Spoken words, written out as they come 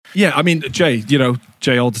Yeah, I mean, Jay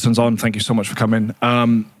Alderton's on. Thank you so much for coming.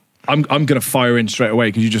 I'm going to fire in straight away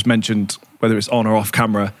because you just mentioned, whether it's on or off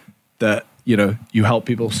camera, that, you help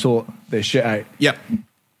people sort their shit out. Yep.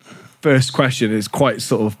 First question is quite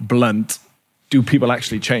sort of blunt. Do people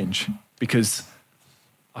actually change? Because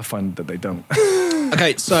I find that they don't.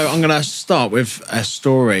 Okay, so I'm going to start with a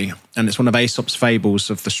story, and it's one of Aesop's fables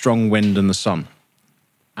of the strong wind and the sun.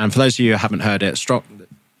 And for those of you who haven't heard it,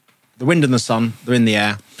 the wind and the sun, they're in the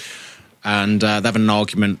air, and they have an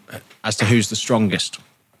argument as to who's the strongest.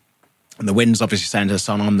 And the wind's obviously saying to the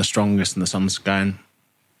sun, I'm the strongest, and the sun's going,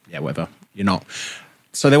 yeah, whatever, you're not.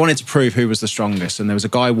 So they wanted to prove who was the strongest, and there was a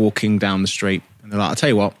guy walking down the street, and they're like, I'll tell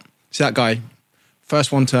you what, see that guy,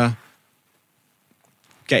 first one to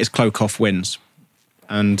get his cloak off wins.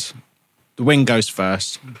 And the wind goes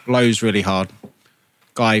first, blows really hard.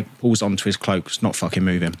 Guy pulls onto his cloak, it's not fucking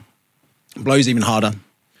moving. Blows even harder,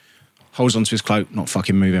 holds onto his cloak, not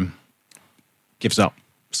fucking moving. Gives up.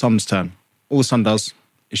 Sun's turn. All the sun does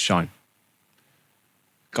is shine.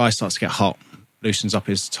 Guy starts to get hot, loosens up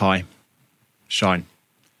his tie, shine.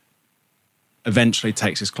 Eventually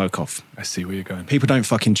takes his cloak off. I see where you're going. People don't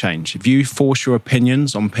fucking change. If you force your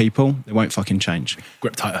opinions on people, they won't fucking change.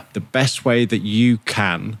 Grip tighter. The best way that you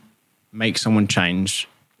can make someone change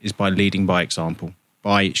is by leading by example,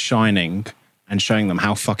 by shining and showing them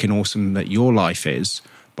how fucking awesome that your life is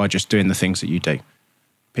by just doing the things that you do.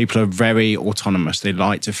 People are very autonomous. They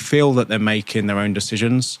like to feel that they're making their own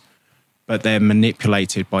decisions, but they're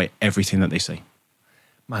manipulated by everything that they see.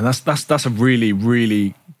 Man, that's a really,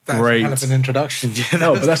 really great. That's kind of an introduction.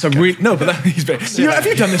 No, but that's a he's very, have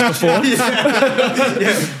you done this before?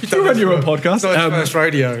 You run your own podcast. First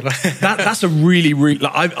radio. That's a really, really.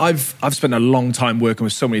 Like, I've spent a long time working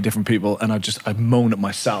with so many different people, and I moan at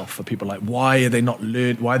myself for people like, why are they not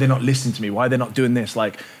Why are they not listening to me? Why are they not doing this?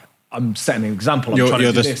 Like, I'm setting an example.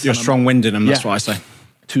 You're strong-winded, and that's what I say.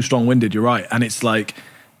 Too strong-winded. You're right, and it's like.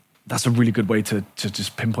 That's a really good way to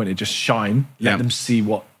just pinpoint it. Just shine. Let them see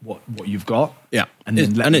what you've got. Yeah. And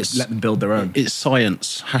then let them build their own. It's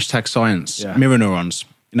science. #science. Yeah. Mirror neurons.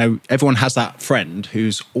 Everyone has that friend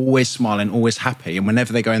who's always smiling, always happy. And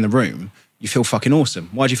whenever they go in the room, you feel fucking awesome.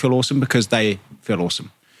 Why do you feel awesome? Because they feel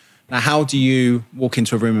awesome. Now, how do you walk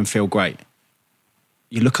into a room and feel great?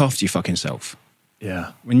 You look after your fucking self.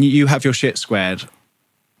 Yeah. When you have your shit squared,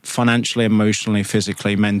 financially, emotionally,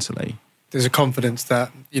 physically, mentally, there's a confidence that,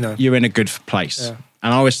 you're in a good place. Yeah.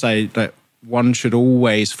 And I always say that one should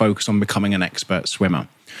always focus on becoming an expert swimmer,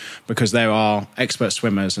 because there are expert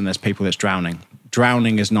swimmers and there's people that's drowning.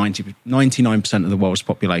 Drowning is 99% of the world's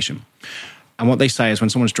population. And what they say is when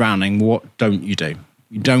someone's drowning, what don't you do?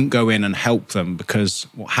 You don't go in and help them, because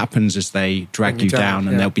what happens is they drag you down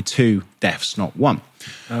and there'll be 2 deaths, not 1.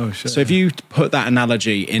 Oh, shit. So if you put that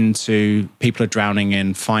analogy into people are drowning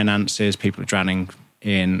in finances, people are drowning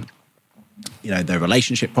in their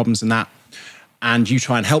relationship problems and that, and you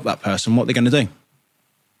try and help that person, what they're going to do?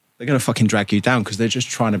 They're going to fucking drag you down because they're just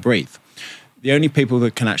trying to breathe. The only people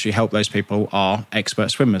that can actually help those people are expert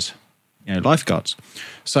swimmers, lifeguards.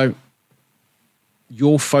 So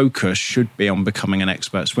your focus should be on becoming an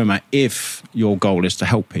expert swimmer if your goal is to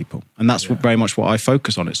help people. And that's very much what I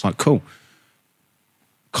focus on. It's like, cool.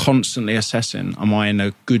 Constantly assessing, am I in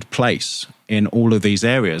a good place in all of these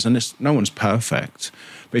areas? And no one's perfect.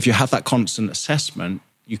 But if you have that constant assessment,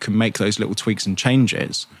 you can make those little tweaks and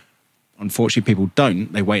changes. Unfortunately, people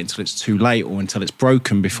don't. They wait until it's too late or until it's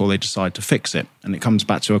broken before they decide to fix it. And it comes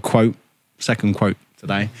back to a quote, second quote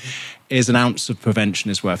today, is an ounce of prevention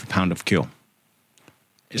is worth a pound of cure.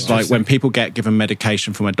 It's like when people get given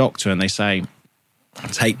medication from a doctor and they say,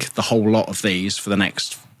 take the whole lot of these for the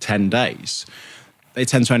next 10 days. They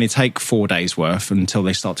tend to only take 4 days worth until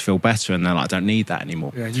they start to feel better, and they're like, I don't need that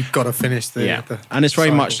anymore. Yeah, you've got to finish the and it's very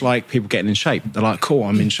cycle. much like people getting in shape. They're like, cool,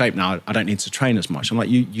 I'm in shape now. I don't need to train as much. I'm like,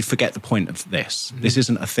 you forget the point of this. Mm-hmm. This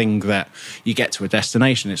isn't a thing that you get to a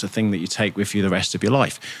destination. It's a thing that you take with you the rest of your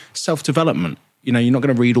life. Self-development. You're not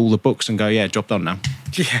going to read all the books and go, yeah, job done now.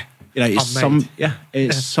 Yeah.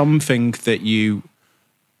 It's something that you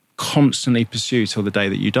constantly pursue till the day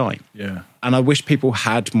that you die. Yeah. And I wish people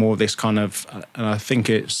had more of this kind of, and I think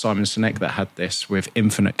it's Simon Sinek that had this with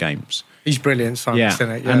infinite games. He's brilliant, Simon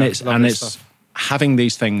Sinek. Yeah, and it's having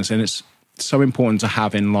these things, and it's so important to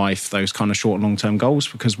have in life those kind of short and long-term goals,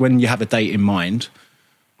 because when you have a date in mind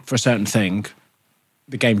for a certain thing,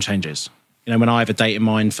 the game changes. When I have a date in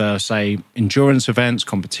mind for, say, endurance events,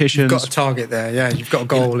 competitions. You've got a target there, yeah. You've got a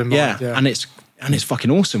goal in mind. Yeah, and it's fucking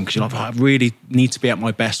awesome because you're like, I really need to be at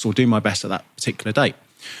my best or do my best at that particular date.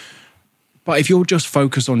 But if you're just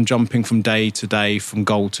focused on jumping from day to day, from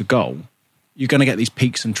goal to goal, you're going to get these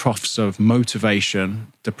peaks and troughs of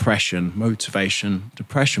motivation, depression,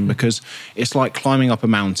 because it's like climbing up a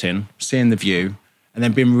mountain, seeing the view, and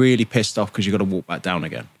then being really pissed off because you've got to walk back down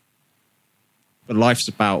again. But life's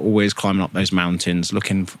about always climbing up those mountains,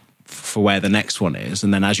 looking for where the next one is,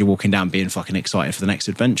 and then as you're walking down, being fucking excited for the next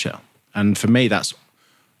adventure. And for me, that's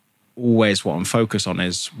always what I'm focused on,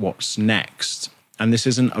 is what's next. And this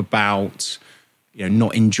isn't about,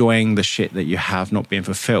 not enjoying the shit that you have, not being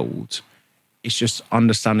fulfilled. It's just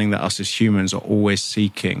understanding that us as humans are always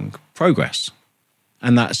seeking progress.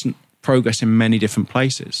 And that's progress in many different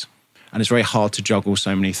places. And it's very hard to juggle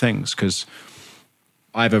so many things, because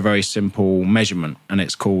I have a very simple measurement, and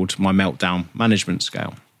it's called my meltdown management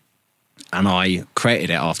scale. And I created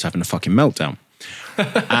it after having a fucking meltdown.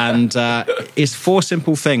 And it's 4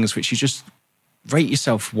 simple things which you just rate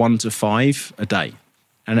yourself 1 to 5 a day.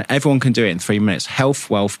 And everyone can do it in 3 minutes. Health,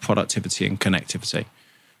 wealth, productivity, and connectivity.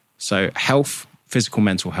 So health, physical,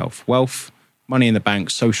 mental health. Wealth, money in the bank,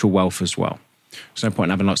 social wealth as well. There's no point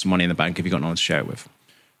in having lots of money in the bank if you've got no one to share it with.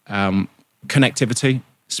 Connectivity,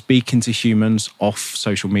 speaking to humans off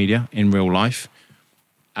social media in real life.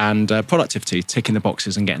 And productivity, ticking the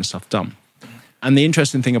boxes and getting stuff done. And the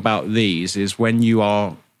interesting thing about these is when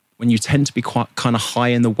you tend to be quite kind of high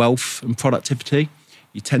in the wealth and productivity,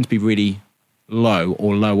 you tend to be really low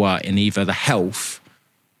or lower in either the health,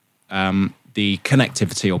 the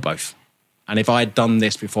connectivity, or both. And if I had done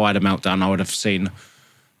this before I had a meltdown, I would have seen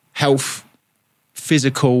health,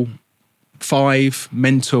 physical, 5,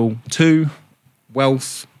 mental, 2,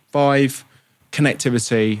 wealth, 5,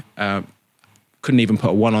 connectivity, couldn't even put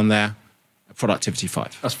a 1 on there, productivity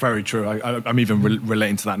 5. That's very true. I'm even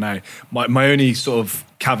relating to that now. My only sort of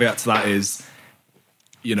caveat to that is,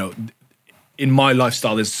 in my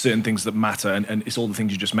lifestyle, there's certain things that matter, and it's all the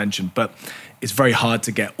things you just mentioned, but it's very hard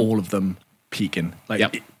to get all of them peaking.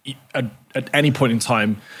 At any point in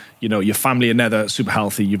time, your family are never super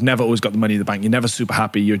healthy. You've never always got the money in the bank. You're never super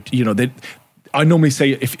happy. I normally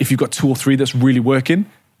say if you've got 2 or 3 that's really working,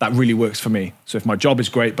 that really works for me. So if my job is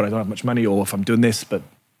great, but I don't have much money, or if I'm doing this, but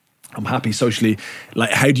I'm happy socially,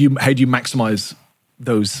 how do you maximize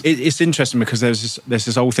those? It's interesting because there's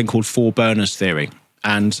this whole thing called 4 burners theory,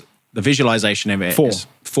 and the visualization of it is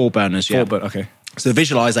 4 burners. Yeah. 4 okay. So the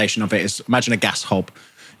visualization of it is, imagine a gas hob.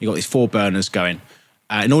 You've got these 4 burners going.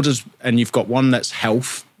 And you've got one that's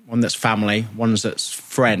health, one that's family, one that's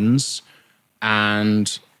friends,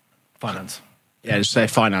 and finance. Yeah, just say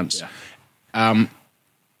finance. Yeah. I'm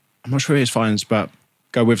not sure it is finance, but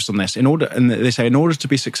go with us on this. They say in order to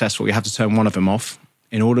be successful, you have to turn one of them off.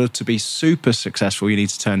 In order to be super successful, you need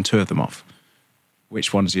to turn 2 of them off.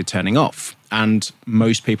 Which ones are you turning off? And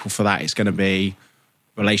most people for that, it's going to be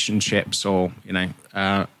relationships or,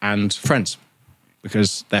 and friends,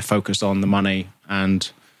 because they're focused on the money.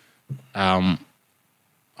 And I'll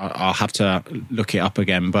have to look it up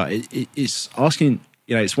again, but it's asking,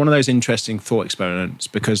 it's one of those interesting thought experiments,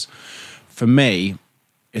 because for me,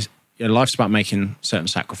 life's about making certain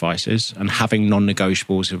sacrifices and having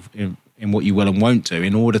non-negotiables in what you will and won't do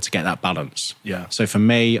in order to get that balance. Yeah. So for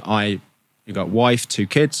me, you've got wife, 2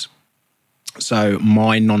 kids. So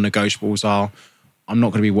my non-negotiables are, I'm not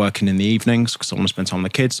going to be working in the evenings because I want to spend time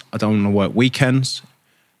with the kids. I don't want to work weekends.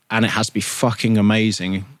 And it has to be fucking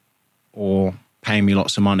amazing or paying me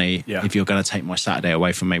lots of money if you're going to take my Saturday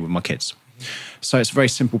away from me with my kids. So it's a very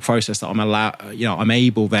simple process that I'm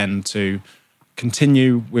able then to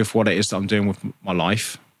continue with what it is that I'm doing with my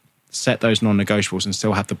life, set those non-negotiables, and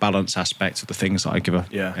still have the balance aspect of the things that I give a...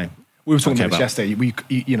 Yeah. We were talking about this yesterday.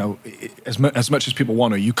 As much as people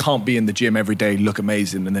want to, you can't be in the gym every day, look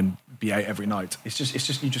amazing, and then be out every night. It's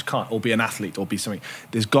just you just can't. Or be an athlete, or be something.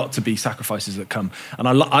 There's got to be sacrifices that come. And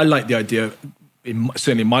I like the idea.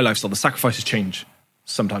 Certainly in my lifestyle, the sacrifices change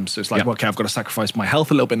sometimes. So it's like, okay, I've got to sacrifice my health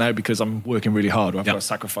a little bit now because I'm working really hard, or I've got to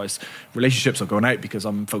sacrifice relationships or going out because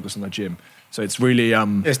I'm focused on the gym. So it's really...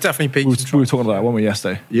 it's definitely peaks. We were talking about that, weren't we,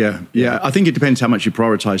 yesterday? Yeah. I think it depends how much you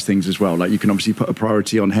prioritize things as well. Like, you can obviously put a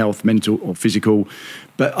priority on health, mental or physical.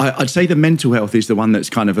 But I'd say the mental health is the one that's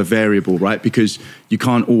kind of a variable, right? Because you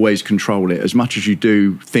can't always control it. As much as you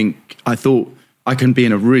do think, I thought I can be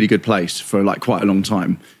in a really good place for like quite a long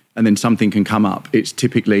time, and then something can come up. It's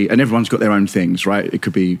typically, and everyone's got their own things, right? It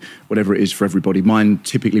could be whatever it is for everybody. Mine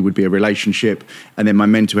typically would be a relationship, and then my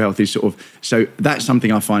mental health is sort of, so that's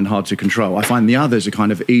something I find hard to control. I find the others are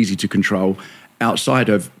kind of easy to control outside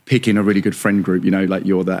of picking a really good friend group, like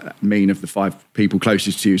you're that mean of the 5 people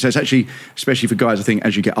closest to you. So it's actually, especially for guys, I think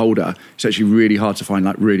as you get older, it's actually really hard to find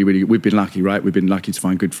like really, really, we've been lucky, right? We've been lucky to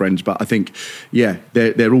find good friends, but I think,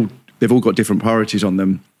 they've all got different priorities on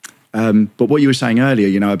them. But what you were saying earlier,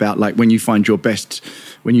 you know, about like when you find your best,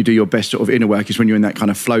 when you do your best sort of inner work is when you're in that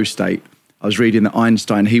kind of flow state. I was reading that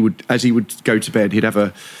Einstein, as he would go to bed, he'd have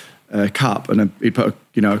a cup and he'd put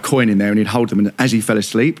a coin in there and he'd hold them, and as he fell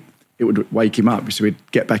asleep, it would wake him up. So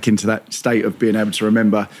he'd get back into that state of being able to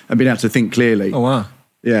remember and being able to think clearly. Oh, wow.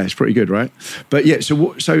 Yeah, it's pretty good, right? But yeah,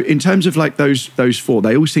 so in terms of like those four,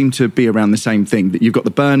 they all seem to be around the same thing. That you've got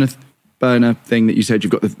the burner thing that you said,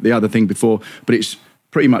 you've got the other thing before, but it's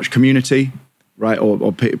pretty much community, right?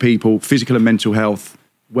 Or people, physical and mental health,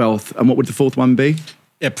 wealth, and what would the fourth one be?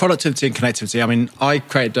 Yeah, productivity and connectivity. I mean, I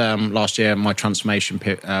created last year my transformation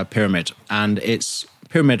pyramid, and it's a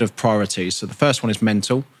pyramid of priorities. So the first one is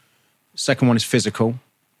mental, second one is physical,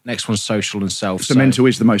 next one's social and self. So mental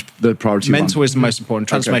is the priority. Mental is the most important.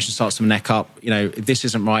 Transformation starts from the neck up. You know, if this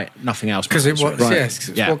isn't right, nothing else. Because it's what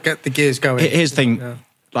get the gears going. Here's the thing.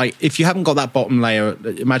 Like, if you haven't got that bottom layer,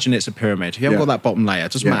 imagine it's a pyramid. If you haven't got that bottom layer,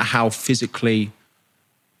 it doesn't matter how physically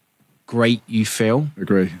great you feel.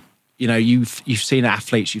 Agree. You know, you've seen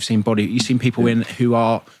athletes, you've seen people in who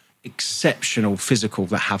are exceptional physical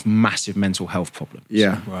that have massive mental health problems.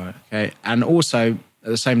 Yeah. Right. Okay. And also at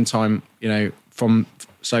the same time, you know,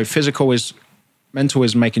 mental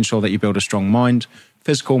is making sure that you build a strong mind,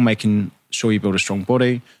 physical making sure you build a strong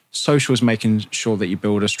body, social is making sure that you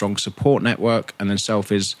build a strong support network, and then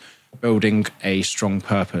self is building a strong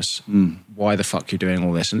purpose. Why the fuck you're doing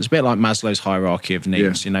all this? And it's a bit like Maslow's hierarchy of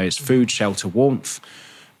needs. You know, it's food, shelter, warmth.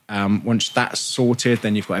 Once that's sorted,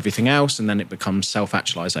 then you've got everything else, and then it becomes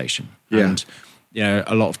self-actualization. Yeah. And, you know,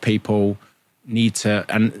 a lot of people need to,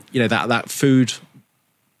 and, you know, that food,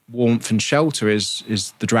 warmth and shelter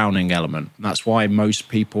is the drowning element. And that's why most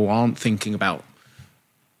people aren't thinking about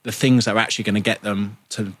the things that are actually going to get them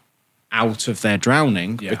out of their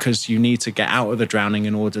drowning, because you need to get out of the drowning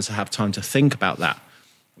in order to have time to think about that,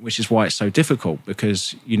 which is why it's so difficult,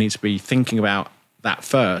 because you need to be thinking about that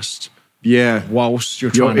first. Yeah. Whilst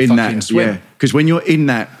you're trying to fucking swim. Yeah. Because when you're in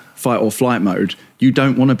that fight or flight mode, you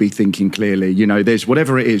don't want to be thinking clearly. You know, there's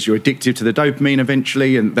whatever it is, you're addicted to the dopamine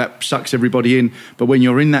eventually, and that sucks everybody in. But when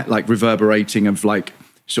you're in that like reverberating of like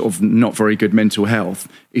sort of not very good mental health,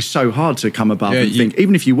 it's so hard to come above and think,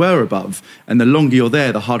 even if you were above, and the longer you're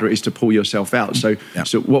there, the harder it is to pull yourself out. So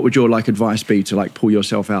what would your like advice be to like pull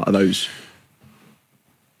yourself out of those?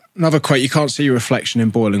 Another quote, you can't see your reflection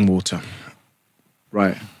in boiling water.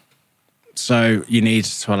 Right. So you need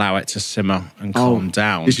to allow it to simmer and calm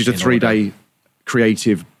down. This is a 3-day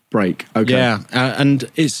creative break. Okay. Yeah, and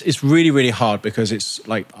it's really, really hard, because it's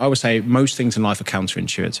like, I would say most things in life are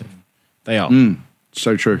counterintuitive. They are.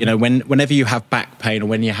 So true. You know, whenever you have back pain, or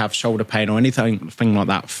when you have shoulder pain, or anything like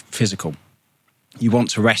that physical, you want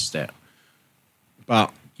to rest it.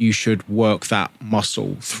 But you should work that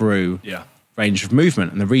muscle through range of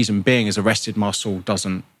movement. And the reason being is a rested muscle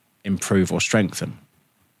doesn't improve or strengthen,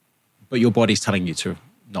 but your body's telling you to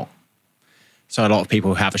not. So a lot of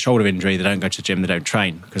people who have a shoulder injury, they don't go to the gym, they don't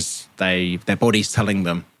train, because their body's telling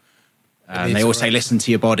them. And they always say, listen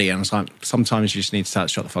to your body. And it's like, sometimes you just need to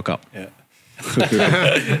shut the fuck up. Yeah.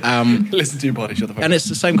 Listen to your body, shut the fuck up. And it's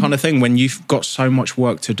the same kind of thing when you've got so much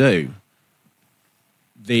work to do.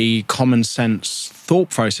 The common sense thought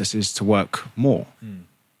process is to work more.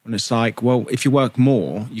 And it's like, well, if you work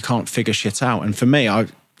more, you can't figure shit out. And for me, I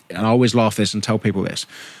always laugh this and tell people this.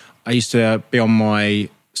 I used to be on my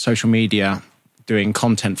social media doing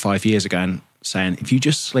content 5 years ago and saying, if you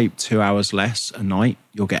just sleep 2 hours less a night,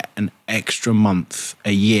 you'll get an extra month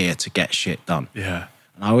a year to get shit done. Yeah.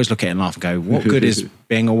 And I always look at it and laugh and go, what good is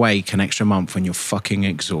being awake an extra month when you're fucking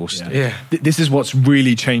exhausted? Yeah. This is what's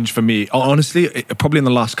really changed for me. Honestly, probably in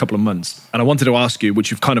the last couple of months. And I wanted to ask you,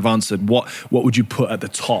 which you've kind of answered, what would you put at the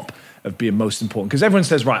top of being most important? Because everyone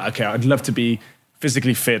says, right, okay, I'd love to be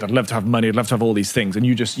physically fit, I'd love to have money, I'd love to have all these things. And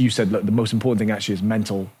you said, look, the most important thing actually is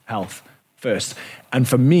mental health first. And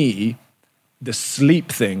for me, the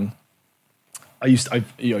sleep thing, I used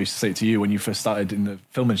to say it to you when you first started in the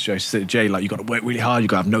film industry. I used to say to Jay, like, you got to work really hard, you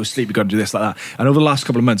got to have no sleep, you got to do this, like that. And over the last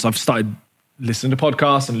couple of months, I've started listening to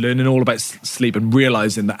podcasts and learning all about sleep and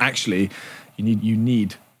realizing that actually you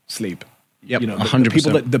need sleep. Yep, you know,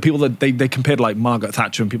 100%. The people that they compared like Margaret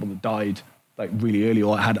Thatcher and people that died like really early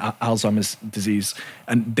or had Alzheimer's disease,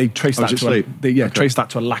 and they traced that to sleep. Traced that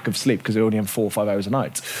to a lack of sleep because they only have 4 or 5 hours a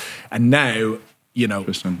night. And now, you know,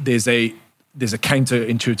 there's a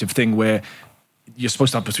counterintuitive thing where you're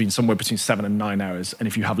supposed to have somewhere between 7 and 9 hours, and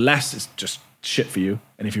if you have less, it's just shit for you.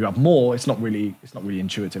 And if you have more, it's not really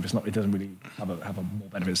intuitive. It doesn't really have a more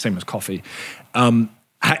benefit. Same as coffee. How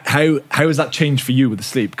has that changed for you with the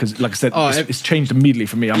sleep? Because like I said, it's changed immediately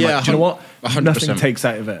for me. I'm like, do you know what? 100%. Nothing takes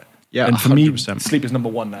out of it. Yeah, and for 100%. me, sleep is number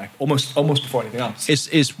one now, almost before anything else.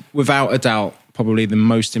 It's without a doubt probably the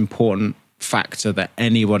most important factor that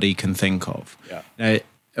anybody can think of. Yeah.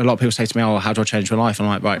 A lot of people say to me, "Oh, how do I change my life?" I'm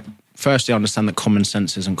like, right. Firstly, I understand that common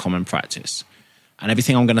sense isn't common practice, and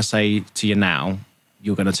everything I'm going to say to you now,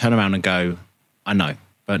 you're going to turn around and go, "I know,"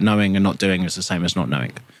 but knowing and not doing is the same as not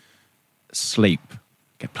knowing. Sleep,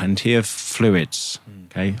 get plenty of fluids.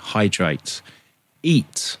 Okay, hydrate,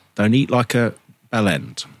 eat. Don't eat like a bell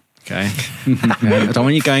end. Okay, I don't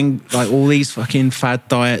want you going like all these fucking fad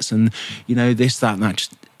diets and this, that, and that.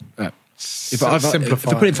 Just if I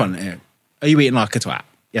put it in front of you, are you eating like a twat?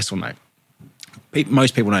 Yes or no?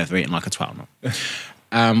 Most people know if they're eating like a twat or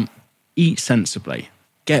not. Eat sensibly.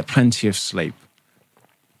 Get plenty of sleep.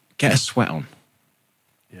 Get a sweat on.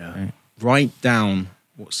 Yeah. Okay? Write down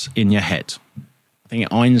what's in your head. I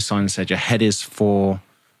think Einstein said your head is for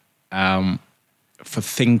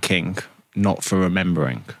thinking, not for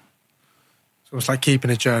remembering. So it's like keeping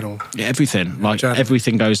a journal. Yeah, everything. Like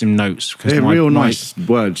everything goes in notes. They're nice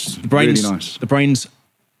words. Really nice. The brain's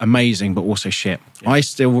amazing, but also shit.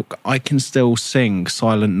 Yeah. I can still sing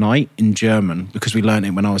Silent Night in German because we learned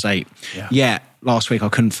it when I was 8. Yeah. Last week I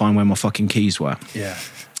couldn't find where my fucking keys were. Yeah.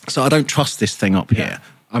 So I don't trust this thing up here.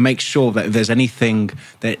 I make sure that if there's anything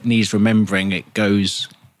that needs remembering, it goes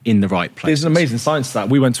in the right place. There's an amazing science to that.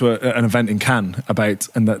 We went to an event in Cannes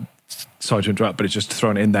sorry to interrupt, but it's just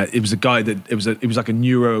thrown in there. It was a guy that it was like a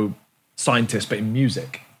neuroscientist, but in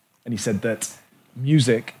music, and he said that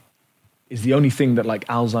music is the only thing that like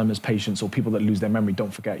Alzheimer's patients or people that lose their memory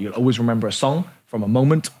don't forget. You'll always remember a song from a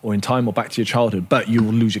moment or in time or back to your childhood, but you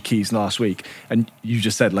will lose your keys last week. And you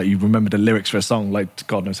just said like you remember the lyrics for a song like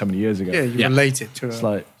God knows how many years ago. Yeah, you relate it to it's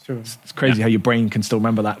like it's crazy how your brain can still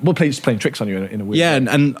remember that. Well, it's playing tricks on you in a weird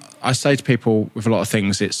way. And I say to people with a lot of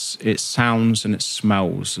things, it's sounds and it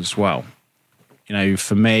smells as well.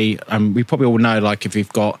 For me, we probably all know, like if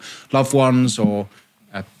you've got loved ones or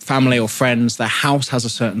family or friends, their house has a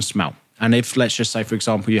certain smell. And if, let's just say, for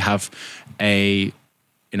example, you have a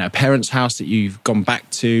parent's house that you've gone back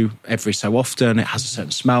to every so often, it has a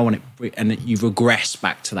certain smell, and you regress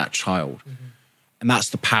back to that child. Mm-hmm. And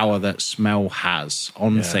that's the power that smell has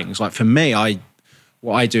on things. Like for me,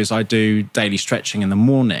 what I do is I do daily stretching in the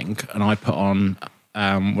morning, and I put on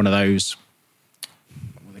one of those,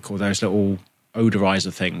 what they call those little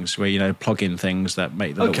odorizer things, where plug in things that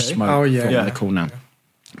make the little smoke. Oh yeah, what they're called now.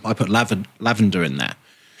 I put lavender in there.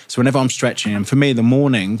 So whenever I'm stretching, and for me, in the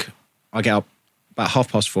morning, I get up about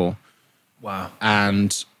 4:30. Wow.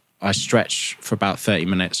 And I stretch for about 30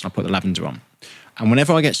 minutes, and I put the lavender on. And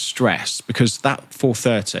whenever I get stressed, because that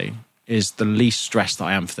 4:30 is the least stressed that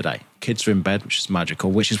I am for the day. Kids are in bed, which is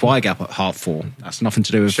magical, which is why I get up at 4:30. That's nothing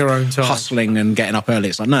to do with hustling and getting up early.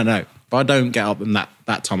 It's like, no. If I don't get up in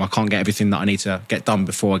that time, I can't get everything that I need to get done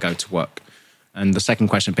before I go to work. And the second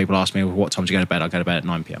question people ask me, well, what time do you go to bed? I go to bed at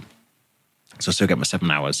 9 p.m. So I still get my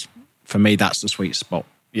 7 hours. For me, that's the sweet spot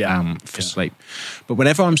for sleep. But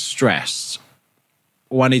whenever I'm stressed,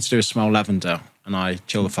 all I need to do is smell lavender and I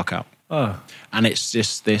chill the fuck out. Oh. And it's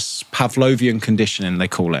just this Pavlovian conditioning, they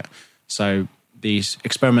call it. So the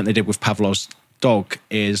experiment they did with Pavlov's dog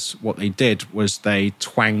is what they did was they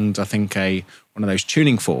twanged, I think, one of those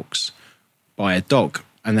tuning forks by a dog,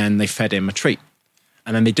 and then they fed him a treat.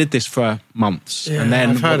 And then they did this for months. Yeah, and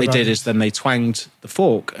then what they did is then they twanged the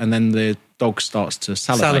fork, and then the dog starts to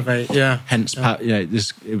salivate. Hence,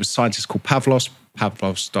 it was scientists called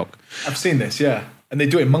Pavlov's dog. I've seen this, and they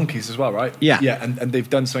do it in monkeys as well, right? Yeah. And they've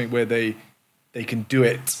done something where they can do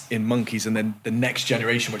it in monkeys, and then the next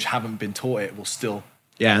generation, which haven't been taught it, will still.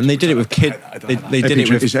 Yeah, and they did it with kids. They did it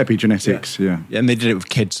with it's epigenetics. Yeah, and they did it with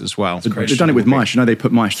kids as well. They've done it with mice. They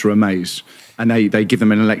put mice through a maze, and they give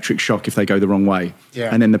them an electric shock if they go the wrong way.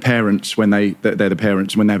 Yeah. And then the parents, when they're the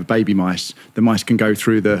parents, when they have baby mice, the mice can go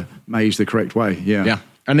through the maze the correct way. Yeah. Yeah.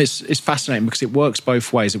 And it's fascinating because it works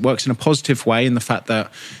both ways. It works in a positive way in the fact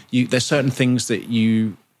that there's certain things that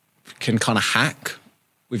you can kind of hack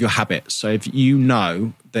with your habits. So if you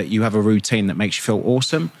know that you have a routine that makes you feel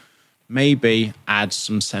awesome, maybe add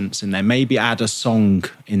some sense in there. Maybe add a song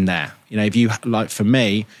in there. If you, like for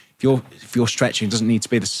me, if you're stretching, it doesn't need to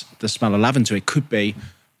be the smell of lavender. It could be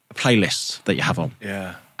a playlist that you have on.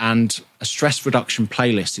 Yeah. And a stress reduction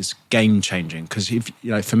playlist is game changing because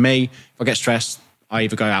for me, if I get stressed, I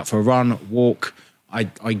either go out for a run, walk. I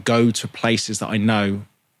go to places that I know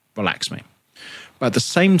relax me. But at the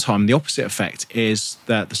same time, the opposite effect is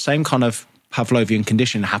that the same kind of Pavlovian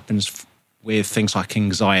condition happens with things like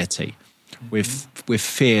anxiety, with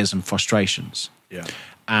fears and frustrations. Yeah.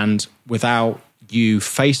 And without you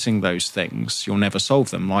facing those things, you'll never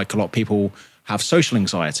solve them. Like a lot of people have social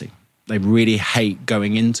anxiety. They really hate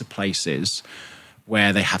going into places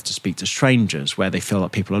where they have to speak to strangers, where they feel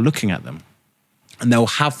like people are looking at them. And they'll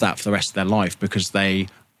have that for the rest of their life because they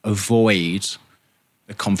avoid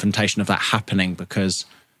the confrontation of that happening because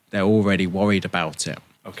they're already worried about it.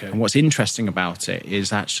 Okay. And what's interesting about it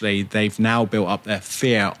is actually they've now built up their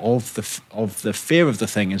fear of the fear of the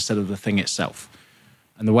thing instead of the thing itself.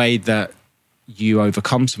 And the way that you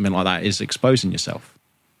overcome something like that is exposing yourself.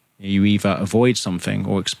 You either avoid something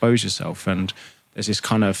or expose yourself. And there's this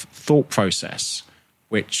kind of thought process,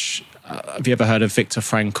 which, have you ever heard of Viktor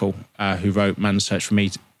Frankl, who wrote Man's Search for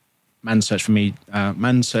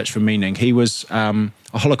Meaning? He was a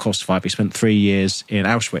Holocaust survivor. He spent 3 years in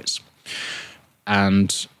Auschwitz.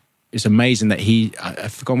 And it's amazing that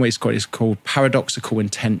I've forgotten what it's called paradoxical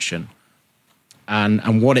intention. And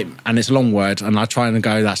it's a long word, and I try and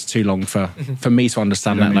go, that's too long for me to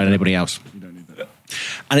understand, let alone anybody else. You don't need that.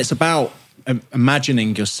 And it's about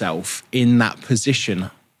imagining yourself in that position,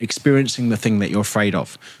 experiencing the thing that you're afraid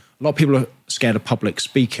of. A lot of people are scared of public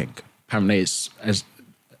speaking. Apparently it's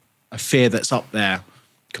a fear that's up there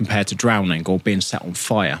compared to drowning or being set on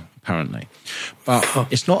fire, apparently. But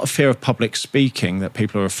it's not a fear of public speaking that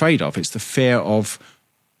people are afraid of. It's the fear of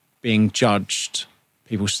being judged,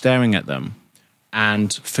 people staring at them,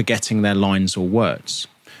 and forgetting their lines or words.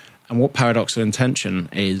 And what paradoxical intention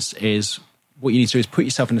is what you need to do is put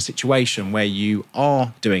yourself in a situation where you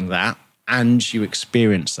are doing that and you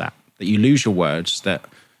experience that you lose your words, that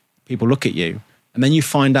people look at you, and then you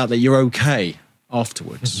find out that you're okay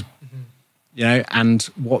afterwards. You know, and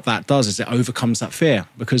what that does is it overcomes that fear,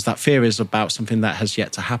 because that fear is about something that has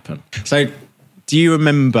yet to happen. So, do you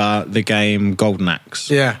remember the game Golden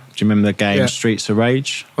Axe? Yeah. Do you remember the game Yeah. Streets of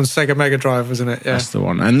Rage? On Sega Mega Drive, wasn't it? Yeah. That's the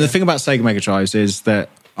one. And the thing about Sega Mega Drives is that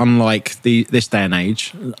unlike this day and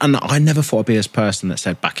age, and I never thought I'd be this person that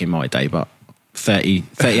said back in my day, but 38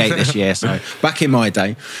 this year, so back in my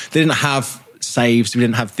day, they didn't have saves, we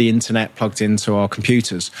didn't have the internet plugged into our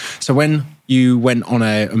computers. So when you went on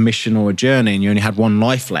a mission or a journey and you only had one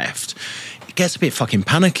life left, it gets a bit fucking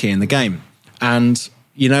panicky in the game. And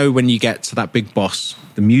you know, when you get to that big boss,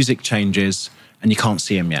 the music changes and you can't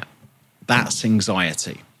see him yet. That's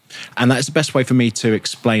anxiety. And that's the best way for me to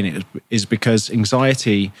explain it, is because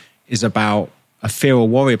anxiety is about a fear or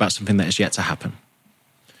worry about something that is yet to happen.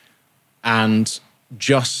 And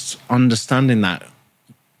just understanding that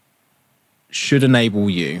should enable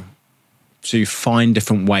you to find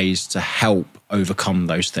different ways to help overcome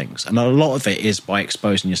those things. And a lot of it is by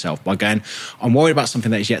exposing yourself, by going, I'm worried about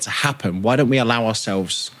something that is yet to happen. Why don't we allow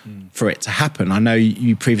ourselves for it to happen? I know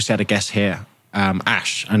you previously had a guest here,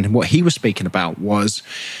 Ash, and what he was speaking about was,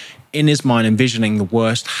 in his mind, envisioning the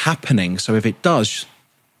worst happening. So if it does,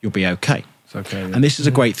 you'll be okay. It's okay. Yeah. And this is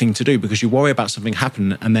a great thing to do, because you worry about something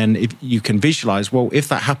happening, and then if you can visualize, well, if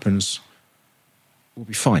that happens, we'll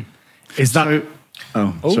be fine. Is that... Sorry.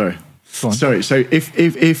 Go on. Sorry. So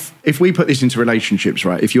if we put this into relationships,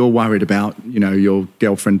 right? If you're worried about, you know, your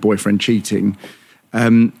girlfriend, boyfriend cheating,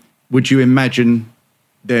 would you imagine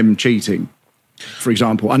them cheating? For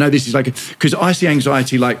example, I know this is like, because I see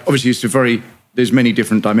anxiety like, obviously there's many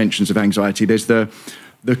different dimensions of anxiety. There's the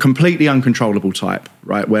completely uncontrollable type,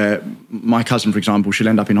 right? Where my cousin, for example, she'll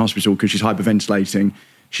end up in hospital because she's hyperventilating.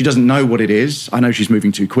 She doesn't know what it is. I know she's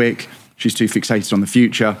moving too quick. She's too fixated on the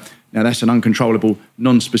future. Now, that's an uncontrollable,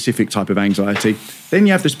 non-specific type of anxiety. Then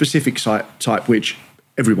you have the specific type, which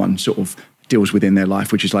everyone sort of deals with in their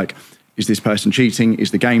life, which is like, is this person cheating?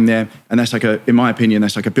 Is the game there? And that's like in my opinion,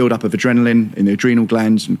 that's like a build-up of adrenaline in the adrenal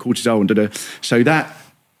glands and cortisol and da-da. So that,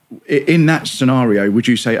 in that scenario, would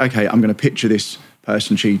you say, okay, I'm going to picture this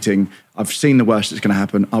person cheating. I've seen the worst that's going to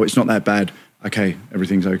happen. Oh, it's not that bad. Okay,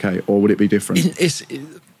 everything's okay. Or would it be different?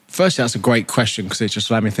 Firstly, that's a great question, because it just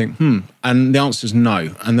allowed me to think, And the answer is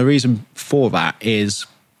no. And the reason for that is,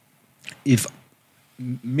 if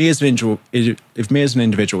me as an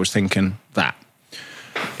individual was thinking that,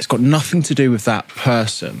 it's got nothing to do with that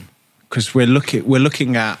person, because we're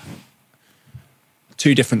looking at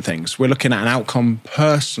two different things. We're looking at an outcome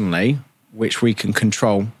personally, which we can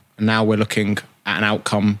control, and now we're looking at an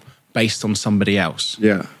outcome based on somebody else.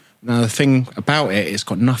 Yeah. Now, the thing about it, it's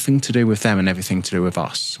got nothing to do with them and everything to do with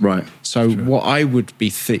us. Right. So what I would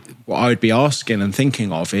be asking and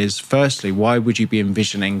thinking of is, firstly, why would you be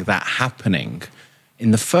envisioning that happening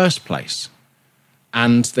in the first place?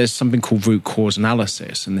 And there's something called root cause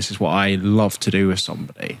analysis, and this is what I love to do with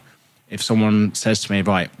somebody. If someone says to me,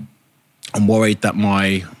 right, I'm worried that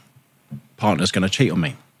my partner's going to cheat on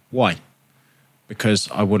me. Why? Because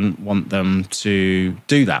I wouldn't want them to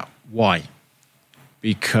do that. Why?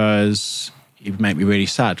 Because it would make me really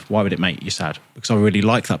sad. Why would it make you sad? Because I really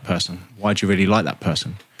like that person. Why do you really like that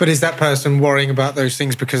person? But is that person worrying about those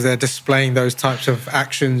things because they're displaying those types of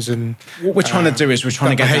actions? And what we're trying to do is we're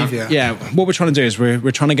trying to get behavior. what we're trying to do is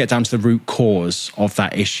we're trying to get down to the root cause of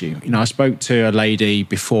that issue. You know, I spoke to a lady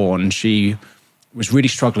before and she was really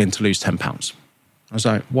struggling to lose 10 pounds. I was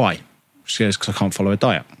like, why? She goes, because I can't follow a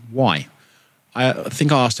diet. Why? I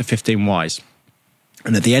think I asked her 15 whys.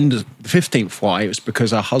 And at the end of the 15th why, it was because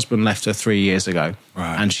her husband left her 3 years ago,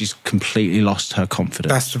 and she's completely lost her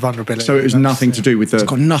confidence. That's the vulnerability. So it was nothing to do with the It's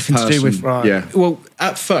got nothing to do with... Right. Yeah. Well,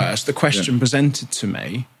 at first, the question presented to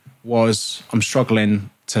me was, I'm struggling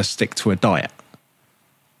to stick to a diet.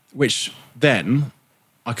 Which then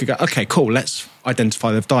I could go, okay, cool, let's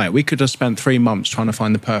identify the diet. We could have spent 3 months trying to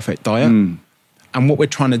find the perfect diet. And what we're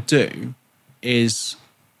trying to do is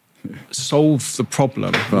solve the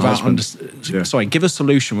problem without give a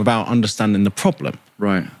solution without understanding the problem.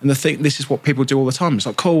 Right. And this is what people do all the time. It's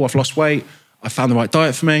like, cool, I've lost weight, I found the right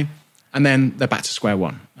diet for me, and then they're back to square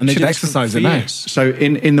one. And they should do exercise it now. So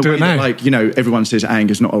in the way that, like, you know, everyone says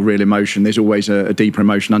anger is not a real emotion. There's always a deeper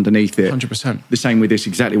emotion underneath it. 100%. The same with this,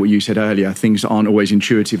 exactly what you said earlier. Things aren't always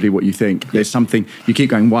intuitively what you think. There's something, you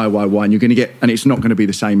keep going, why, and you're going to get, and it's not going to be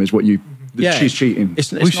the same as what you, she's cheating.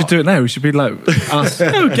 We should do it now. We should be like, us.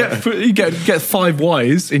 You get 5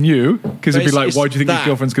 whys in you, because it'd be like, why do you think your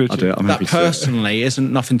girlfriend's going to cheat? That personally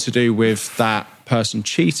isn't nothing to do with that person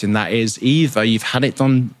cheating. That is either you've had it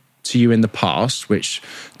done to you in the past, which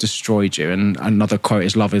destroyed you. And another quote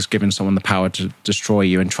is, love is giving someone the power to destroy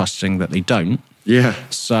you and trusting that they don't. Yeah.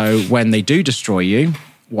 So when they do destroy you,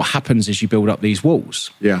 what happens is you build up these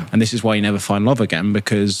walls. Yeah. And this is why you never find love again,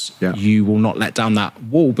 because you will not let down that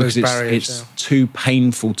wall, because it's too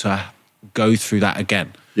painful to go through that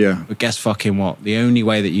again. Yeah. But guess fucking what? The only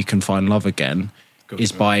way that you can find love again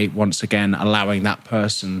is by, once again, allowing that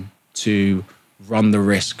person to run the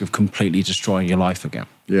risk of completely destroying your life again.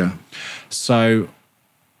 Yeah. So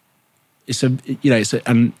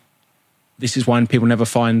and this is why people never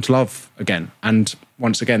find love again. And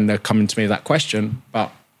once again, they're coming to me with that question, but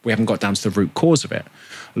we haven't got down to the root cause of it.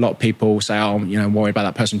 A lot of people say, worry about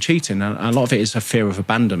that person cheating. And a lot of it is a fear of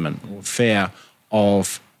abandonment or fear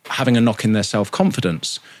of having a knock in their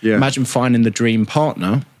self-confidence. Yeah. Imagine finding the dream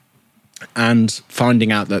partner and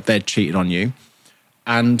finding out that they'd cheated on you,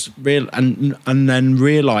 and then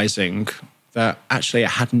realising that actually it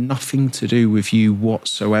had nothing to do with you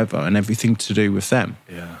whatsoever and everything to do with them.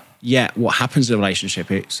 Yeah. Yet what happens in a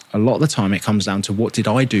relationship, it's a lot of the time it comes down to, what did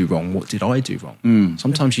I do wrong? What did I do wrong?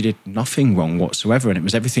 Sometimes you did nothing wrong whatsoever, and it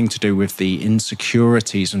was everything to do with the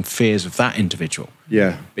insecurities and fears of that individual.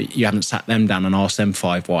 Yeah. But you haven't sat them down and asked them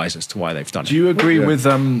 5 whys as to why they've done it. Do you agree with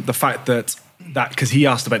the fact that because he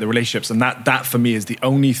asked about the relationships, and that for me is the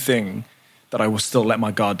only thing that I will still let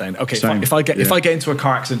my guard down. Okay, if I get into a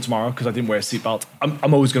car accident tomorrow because I didn't wear a seatbelt,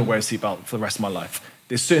 I'm always going to wear a seatbelt for the rest of my life.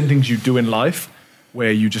 There's certain things you do in life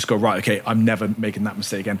where you just go, right, okay, I'm never making that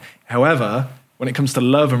mistake again. However, when it comes to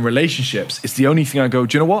love and relationships, it's the only thing I go,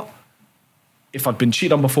 do you know what? If I've been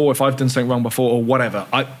cheated on before, if I've done something wrong before, or whatever,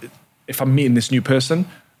 if I'm meeting this new person,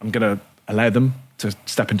 I'm going to allow them to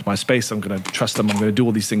step into my space. I'm going to trust them. I'm going to do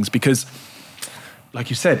all these things because, like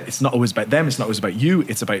you said, it's not always about them. It's not always about you.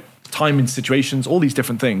 It's about time and situations, all these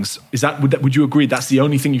different things. Would you agree that's the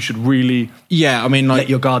only thing you should really let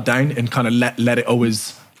your guard down and kind of let it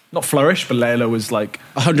always, not flourish, but let it always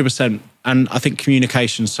 100%. And I think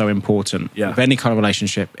communication is so important. Yeah. With any kind of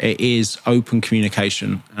relationship, it is open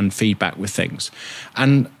communication and feedback with things.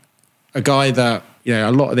 And a guy that,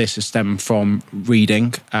 a lot of this is stemmed from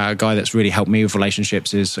reading. A guy that's really helped me with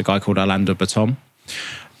relationships is a guy called Orlando Baton.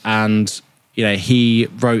 And he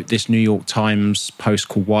wrote this New York Times post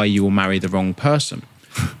called "Why You Will Marry the Wrong Person,"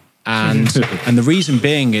 and the reason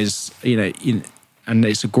being is and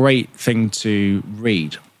it's a great thing to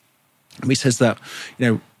read. He says that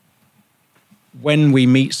when we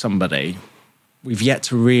meet somebody, we've yet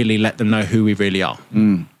to really let them know who we really are.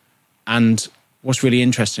 And what's really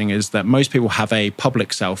interesting is that most people have a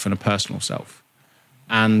public self and a personal self,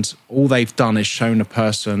 and all they've done is shown a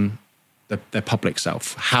person their public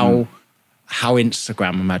self, how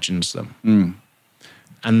Instagram imagines them.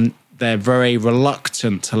 And they're very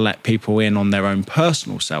reluctant to let people in on their own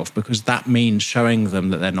personal self, because that means showing them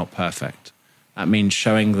that they're not perfect. That means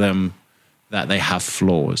showing them that they have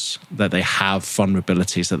flaws, that they have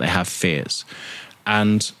vulnerabilities, that they have fears.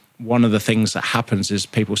 And one of the things that happens is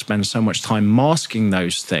people spend so much time masking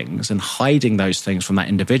those things and hiding those things from that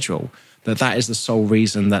individual, that is the sole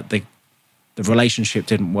reason that the relationship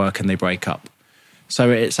didn't work and they break up. So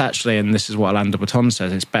it's actually, and this is what Orlando Baton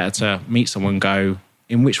says, it's better to meet someone and go,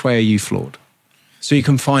 in which way are you flawed? so you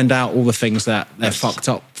can find out all the things that they're fucked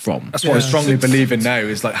up from. That's what I strongly believe in now,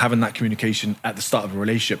 is like having that communication at the start of a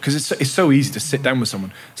relationship, because it's so easy to sit down with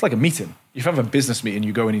someone. It's like a meeting. If you have a business meeting,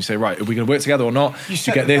 you go in and you say, right, are we going to work together or not? You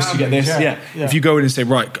get this, you get this. Yeah. If you go in and say,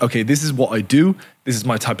 right, okay, this is what I do. This is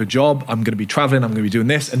my type of job. I'm going to be traveling. I'm going to be doing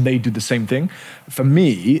this. And they do the same thing. For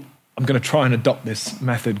me, I'm going to try and adopt this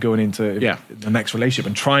method going into the next relationship,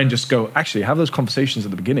 and try and just go, actually, have those conversations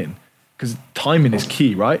at the beginning, because timing is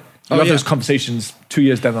key, right? You have those conversations 2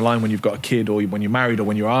 years down the line when you've got a kid, or when you're married, or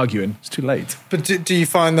when you're arguing. It's too late. But do you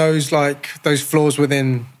find those flaws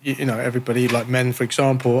within, everybody, like men, for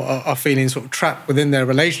example, are feeling sort of trapped within their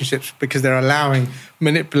relationships because they're allowing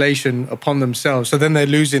manipulation upon themselves? So then they're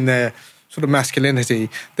losing their sort of masculinity,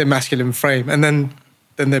 their masculine frame, and then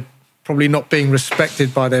they're probably not being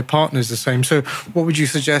respected by their partners the same. So what would you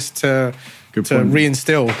suggest to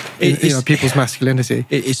reinstill people's masculinity?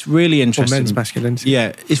 It's really interesting. Or men's masculinity.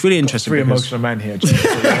 Yeah, it's really interesting. Three emotional men here.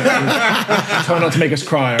 Try not to make us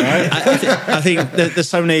cry, all right? I think there's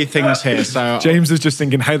so many things here. So James is just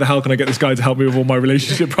thinking, how the hell can I get this guy to help me with all my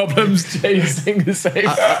relationship problems? James thinking the same.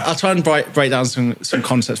 I'll try and break down some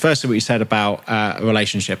concepts. Firstly, what you said about a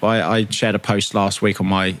relationship. I shared a post last week on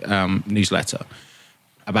my newsletter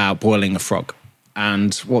about boiling a frog.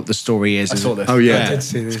 And what the story is, I saw this. Oh yeah, I did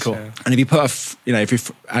see this. It's cool. Yeah. And if you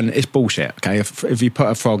put and it's bullshit. Okay, if you put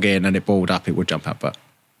a frog in and it boiled up, it would jump out. But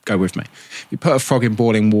go with me. If you put a frog in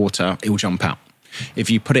boiling water, it will jump out. If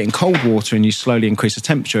you put it in cold water and you slowly increase the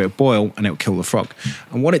temperature, it'll boil and it'll kill the frog.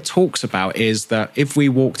 And what it talks about is that if we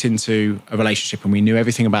walked into a relationship and we knew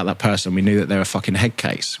everything about that person, we knew that they're a fucking head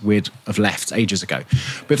case, we'd have left ages ago.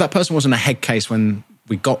 But if that person wasn't a head case when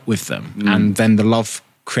we got with them, and then the love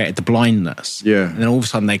created the blindness, and then all of a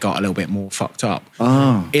sudden they got a little bit more fucked up.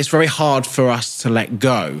 It's very hard for us to let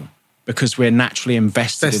go because we're naturally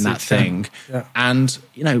invested in that thing. And,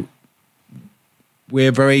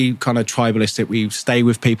 we're very kind of tribalistic. We stay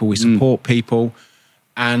with people, we support people,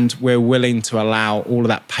 and we're willing to allow all of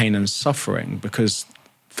that pain and suffering because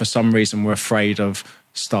for some reason we're afraid of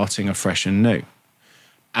starting afresh and new.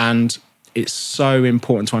 And it's so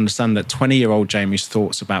important to understand that 20-year-old Jamie's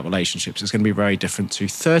thoughts about relationships is going to be very different to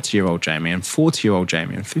 30-year-old Jamie and 40-year-old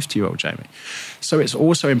Jamie and 50-year-old Jamie. So it's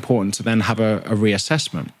also important to then have a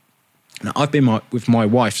reassessment. Now, I've been with my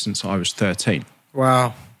wife since I was 13.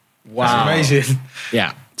 Wow. That's amazing.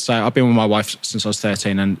 Yeah. So I've been with my wife since I was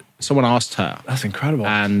 13, and someone asked her. That's incredible.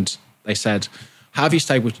 And they said, how have you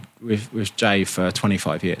stayed with Jay for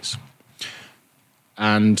 25 years?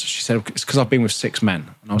 And she said, it's because I've been with 6 men.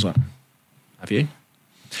 And I was like, have you?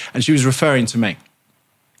 And she was referring to me.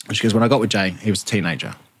 And she goes, when I got with Jay, he was a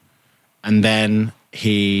teenager. And then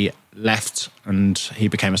he left and he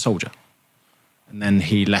became a soldier. And then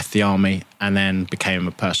he left the army and then became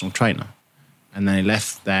a personal trainer. And then he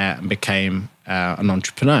left there and became an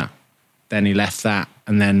entrepreneur. Then he left that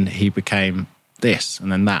and then he became this and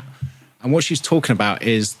then that. And what she's talking about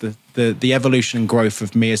is the evolution and growth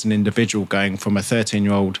of me as an individual, going from a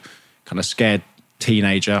 13-year-old kind of scared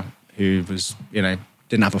teenager who was,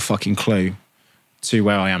 didn't have a fucking clue, to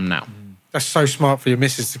where I am now. That's so smart for your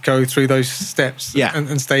missus to go through those steps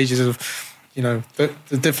and stages of,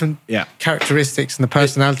 the different characteristics and the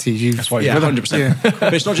personalities. That's why you're 100%. Yeah.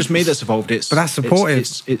 But it's not just me that's evolved. But that's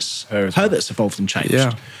supportive. It's her that's evolved and changed.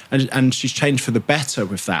 Yeah. And she's changed for the better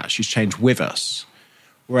with that. She's changed with us.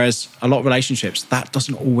 Whereas a lot of relationships, that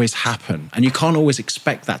doesn't always happen. And you can't always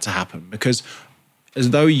expect that to happen because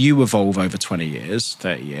as though you evolve over 20 years,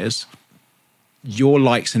 30 years, your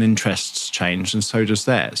likes and interests change and so does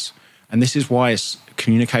theirs. And this is why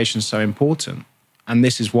communication is so important. And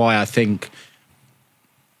this is why I think,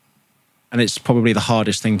 and it's probably the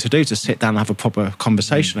hardest thing to do, to sit down and have a proper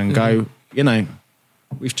conversation and go,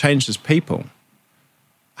 we've changed as people.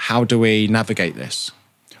 How do we navigate this?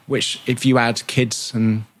 Which, if you add kids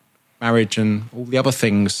and marriage and all the other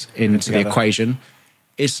things into the equation,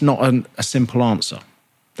 it's not a simple answer.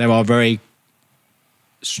 There are very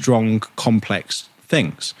strong, complex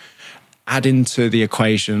things. Add into the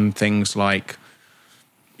equation things like,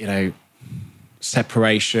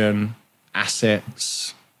 separation,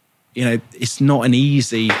 assets. It's not an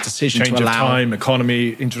easy decision Change to allow. Of time,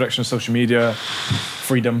 economy, introduction of social media,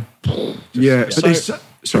 freedom.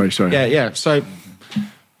 Sorry. Yeah. So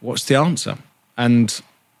what's the answer? And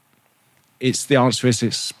the answer is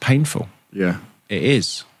it's painful. Yeah. It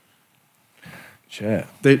is. Sure.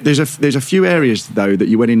 There's a few areas though that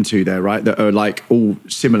you went into there, right? That are like all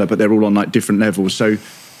similar, but they're all on like different levels. So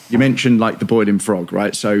you mentioned like the boiling frog,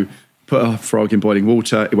 right? So put a frog in boiling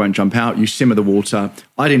water, it won't jump out. You simmer the water.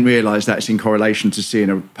 I didn't realise that's in correlation to seeing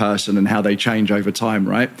a person and how they change over time,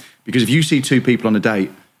 right? Because if you see 2 people on a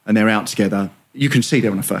date and they're out together you can see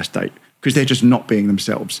they're on a first date because they're just not being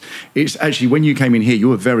themselves. It's actually, when you came in here, you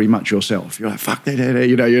were very much yourself. You're like, fuck,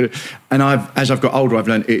 you know. And as I've got older, I've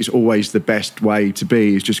learned it's always the best way to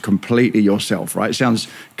be, is just completely yourself, right? It sounds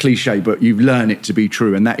cliche, but you learn it to be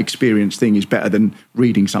true. And that experience thing is better than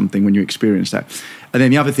reading something when you experience that. And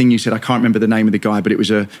then the other thing you said, I can't remember the name of the guy, but it was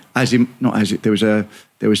there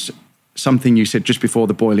was something you said just before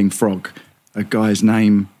the boiling frog, a guy's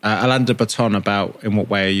name. Alain de Botton, about in what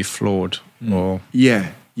way are you flawed? Or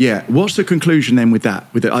Yeah. What's the conclusion then with that?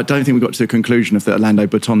 I don't think we got to the conclusion of the Orlando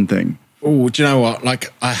Baton thing. Oh, do you know what?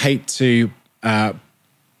 Like, I hate to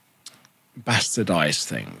bastardize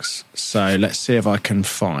things. So let's see if I can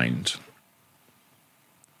find.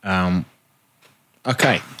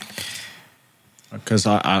 Okay. Because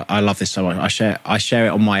I love this so much. I share it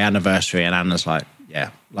on my anniversary, and Anna's like, yeah,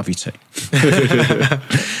 love you too.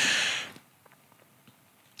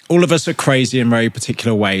 All of us are crazy in very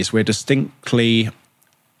particular ways. We're distinctly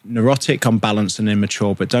neurotic, unbalanced, and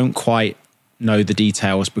immature, but don't quite know the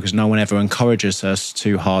details because no one ever encourages us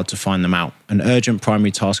too hard to find them out. An urgent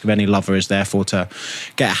primary task of any lover is therefore to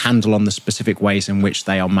get a handle on the specific ways in which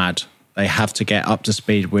they are mad. They have to get up to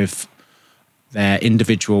speed with their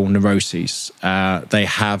individual neuroses. They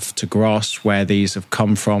have to grasp where these have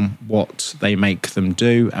come from, what they make them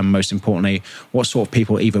do, and most importantly, what sort of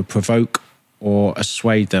people either provoke or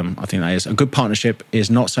assuade them. I think that is. A good partnership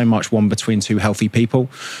is not so much one between two healthy people.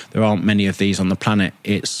 There aren't many of these on the planet.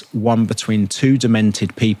 It's one between two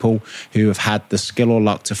demented people who have had the skill or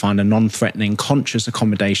luck to find a non-threatening, conscious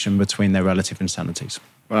accommodation between their relative insanities.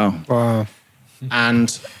 Wow.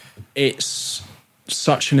 And it's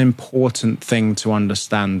such an important thing to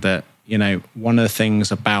understand that, you know, one of the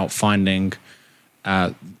things about finding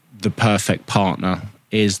the perfect partner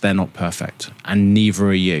is they're not perfect, and neither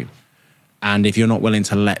are you. And if you're not willing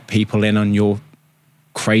to let people in on your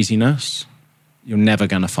craziness, you're never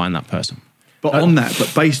going to find that person. But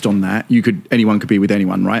based on that, anyone could be with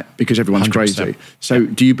anyone, right? Because everyone's 100%. crazy. So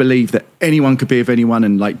do you believe that anyone could be with anyone?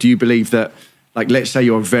 And like, do you believe that, like, let's say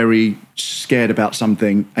you're very scared about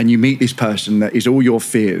something and you meet this person that is all your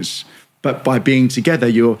fears, but by being together,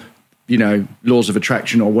 you're, you know, laws of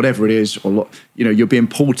attraction or whatever it is, or, you know, you're being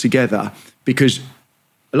pulled together because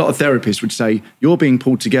a lot of therapists would say you're being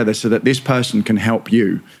pulled together so that this person can help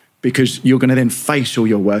you, because you're going to then face all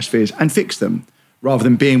your worst fears and fix them, rather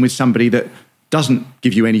than being with somebody that doesn't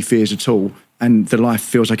give you any fears at all and the life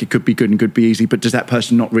feels like it could be good and could be easy, but does that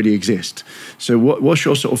person not really exist? So what's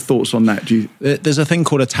your sort of thoughts on that? There's a thing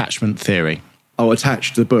called attachment theory. Oh,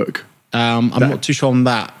 attached, the book. I'm not too sure on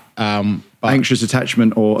that. But anxious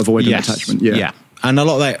attachment or avoidant attachment. Yeah. And a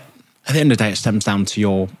lot of that, at the end of the day, it stems down to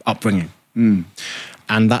your upbringing.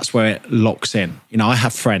 And that's where it locks in. You know, I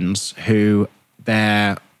have friends who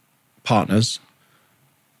their partners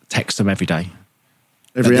text them every day.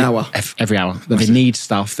 Every hour. Every hour. That they need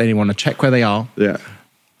stuff. They want to check where they are. Yeah.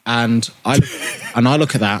 And I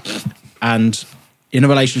look at that, and in a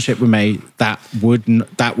relationship with me, that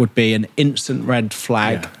would be an instant red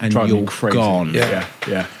flag, and you're gone.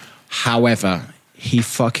 Yeah. However, he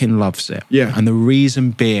fucking loves it. Yeah. And the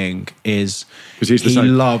reason being is he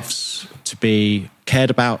loves to be cared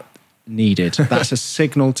about, needed. That's a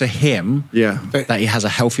signal to him that he has a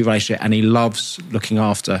healthy relationship, and he loves looking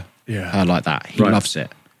after her like that. He loves it.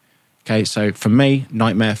 Okay, so for me,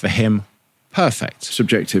 nightmare; for him, perfect.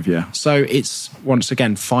 Subjective, yeah. So it's, once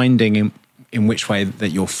again, finding in which way that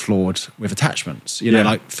you're flawed with attachments. You know,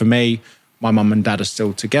 like for me, my mum and dad are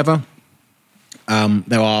still together.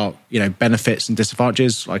 There are, you know, benefits and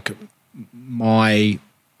disadvantages. Like I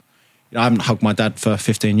haven't hugged my dad for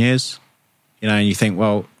 15 years. You know, and you think,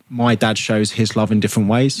 well, my dad shows his love in different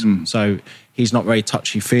ways. So he's not very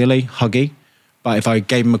touchy-feely, huggy. But if I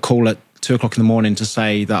gave him a call at 2 o'clock in the morning to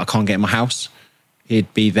say that I can't get in my house,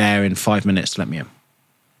 he'd be there in 5 minutes to let me in.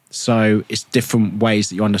 So it's different ways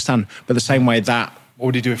that you understand. But the same way that... What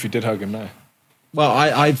would he do if you did hug him now? Well,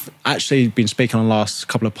 I've actually been speaking on the last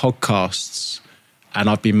couple of podcasts, and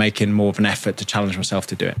I've been making more of an effort to challenge myself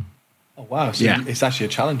to do it. Oh, wow. So it's actually a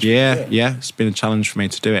challenge. Yeah. It's been a challenge for me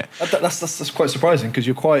to do it. That's quite surprising, because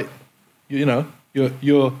you're quite,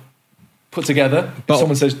 you're put together. But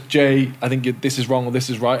someone says, Jay, I think this is wrong or this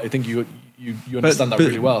is right. I think you understand that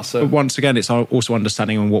really well. So, but once again, it's also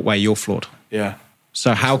understanding in what way you're flawed. Yeah.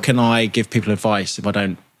 So how can I give people advice if I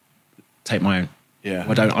don't take my own? Yeah.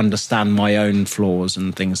 I don't understand my own flaws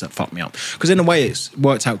and things that fuck me up. Because in a way, it's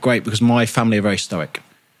worked out great, because my family are very stoic.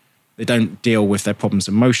 They don't deal with their problems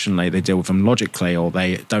emotionally. They deal with them logically, or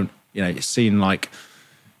they don't, it's seen like,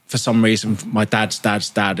 for some reason, my dad's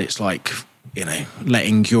dad, it's like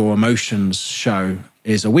letting your emotions show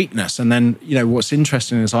is a weakness. And then, what's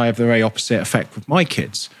interesting is I have the very opposite effect with my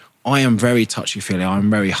kids. I am very touchy-feely.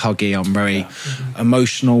 I'm very huggy. I'm very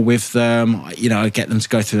emotional with them. I get them to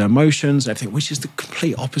go through their emotions, everything, which is the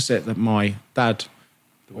complete opposite that my dad,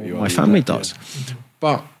 my family does. Yeah.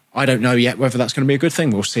 But I don't know yet whether that's going to be a good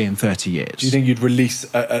thing. We'll see in 30 years. Do you think you'd release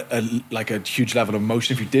a huge level of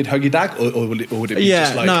emotion if you did hug your dad, or would it be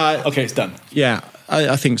just like, okay, it's done? Yeah,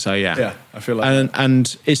 I think so. Yeah, yeah, I feel like,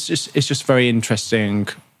 and it's just very interesting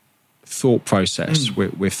thought process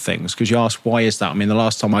with things, because you ask, why is that? I mean, the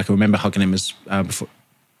last time I can remember hugging him was the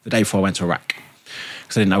day before I went to Iraq,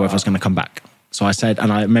 because I didn't know whether I was going to come back. So I said,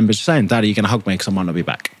 and I remember saying, "Dad, are you going to hug me? Because I might not be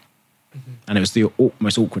back." And it was the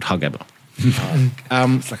most awkward hug ever.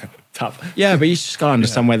 It's like a tap. Yeah, but you just got to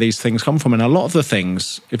understand where these things come from. And a lot of the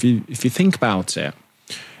things, if you think about it,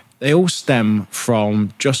 they all stem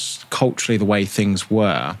from just culturally the way things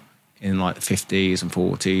were in like the 50s and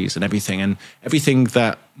 40s and everything. And everything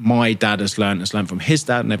that my dad has learned from his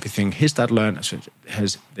dad, and everything his dad learned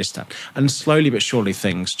has this dad. And slowly but surely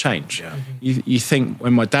things change. Yeah. You think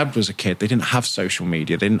when my dad was a kid, they didn't have social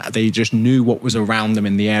media. They just knew what was around them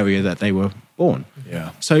in the area that they were born.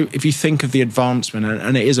 Yeah. So if you think of the advancement,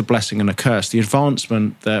 and it is a blessing and a curse, the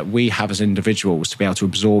advancement that we have as individuals to be able to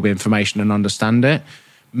absorb information and understand it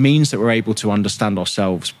means that we're able to understand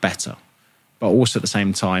ourselves better. But also at the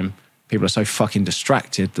same time, people are so fucking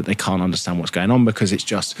distracted that they can't understand what's going on, because it's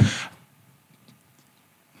just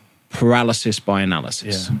paralysis by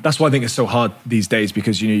analysis. Yeah. That's why I think it's so hard these days,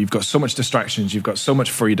 because you've got so much distractions, you've got so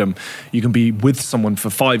much freedom. You can be with someone for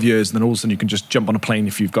 5 years, and then all of a sudden you can just jump on a plane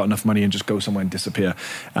if you've got enough money and just go somewhere and disappear.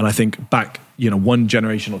 And I think back, one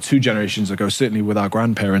generation or two generations ago, certainly with our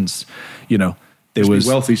grandparents, there was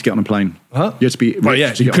wealthy to get on a plane. Huh? You had to be rich. Right,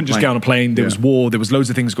 yeah. You couldn't just get on a plane. There was war. There was loads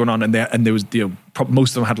of things going on, and there was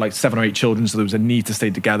most of them had like 7 or 8 children, so there was a need to stay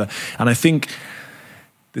together. And I think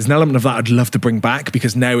there's an element of that I'd love to bring back,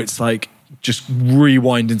 because now it's like, just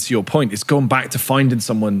rewinding to your point, it's going back to finding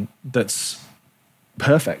someone that's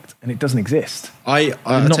perfect, and it doesn't exist. You're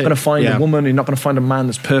not going to find a woman. You're not going to find a man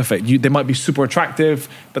that's perfect. They might be super attractive,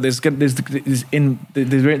 but they're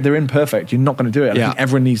imperfect. You're not going to do it. I think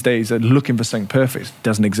everyone these days are looking for something perfect. It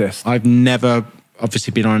doesn't exist. I've never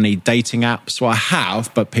obviously been on any dating apps. Well, I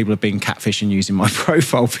have, but people have been catfishing using my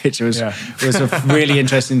profile picture. It was a really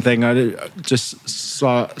interesting thing. I just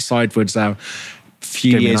sideways now.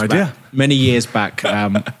 Many years back,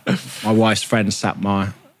 my wife's friend sat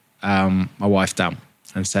my wife down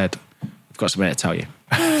and said, "I've got something to tell you."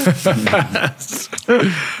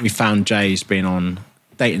 We found Jay's been on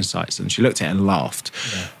dating sites, and she looked at it and laughed.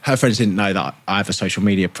 Yeah. Her friends didn't know that I have a social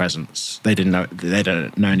media presence. They don't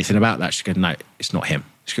know anything about that. She goes, "No, it's not him."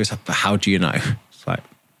 She goes, "But how do you know?" It's like,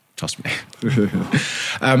 trust me.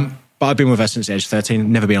 But I've been with her since the age of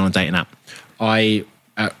 13, never been on a dating app.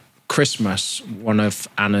 At Christmas, one of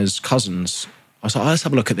Anna's cousins, I was like, let's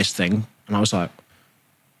have a look at this thing. And I was like,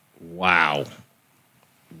 wow,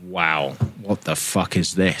 what the fuck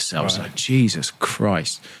is this? I was like, Jesus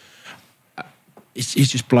Christ. It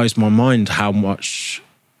just blows my mind how much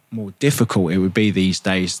more difficult it would be these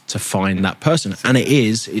days to find that person. And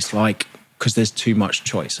it's like, because there's too much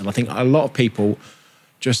choice. And I think a lot of people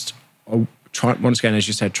just are once again, as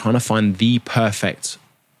you said, trying to find the perfect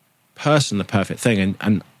person, the perfect thing.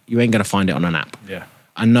 And you ain't going to find it on an app. Yeah.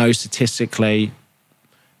 I know statistically,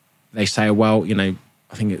 they say, well, I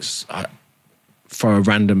think it's for a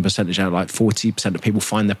random percentage out, like 40% of people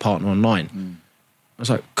find their partner online. I was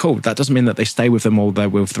like, cool. That doesn't mean that they stay with them or they're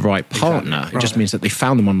with the right partner. Exactly. It just means that they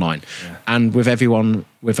found them online. Yeah. And with everyone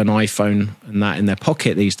with an iPhone and that in their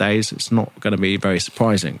pocket these days, it's not going to be very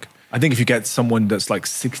surprising. I think if you get someone that's like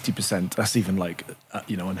 60%, that's even like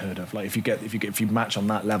unheard of. Like if you match on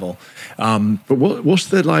that level. But what's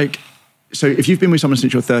the like? So if you've been with someone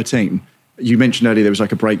since you're 13, you mentioned earlier there was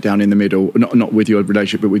like a breakdown in the middle, not with your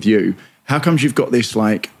relationship, but with you. How comes you've got this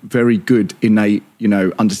like very good innate,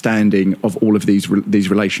 understanding of all of these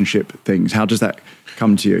relationship things? How does that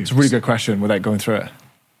come to you? It's a really good question without going through it.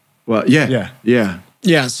 Well,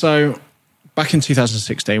 yeah. So back in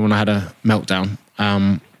 2016, when I had a meltdown,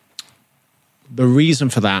 the reason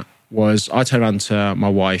for that was I turned around to my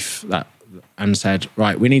wife and said,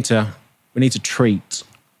 right, we need to treat.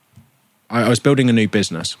 I was building a new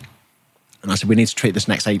business, and I said, we need to treat this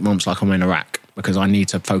next 8 months like I'm in Iraq, because I need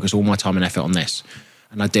to focus all my time and effort on this.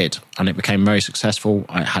 And I did, and it became very successful.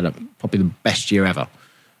 I had probably the best year ever.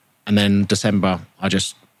 And then December, I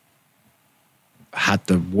just had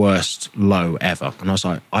the worst low ever. And I was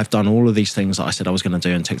like, I've done all of these things that I said I was going to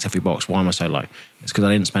do and ticked every box. Why am I so low? It's because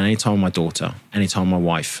I didn't spend any time with my daughter, any time with my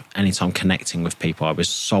wife, any time connecting with people. I was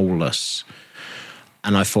soulless.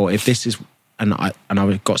 And I thought, if this is, and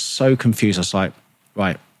I got so confused. I was like,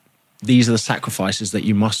 right, these are the sacrifices that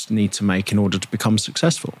you must need to make in order to become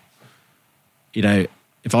successful. You know,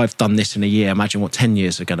 if I've done this in a year, imagine what 10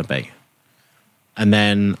 years are going to be. And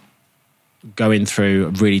then going through a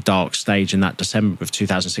really dark stage in that December of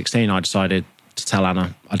 2016, I decided to tell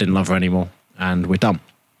Anna I didn't love her anymore and we're done.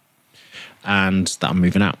 And that I'm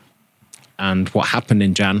moving out. And what happened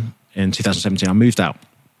in 2017, I moved out.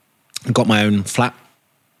 I got my own flat,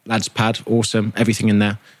 lad's pad, awesome, everything in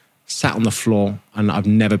there. Sat on the floor, and I've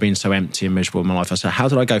never been so empty and miserable in my life. I said, how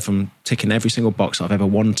did I go from ticking every single box I've ever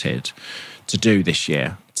wanted to do this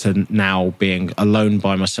year to now being alone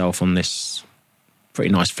by myself on this pretty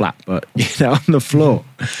nice flat, but on the floor?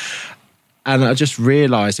 And I just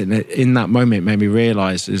realised in that moment, it made me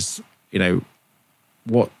realise is,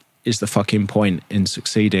 what is the fucking point in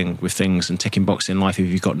succeeding with things and ticking boxes in life if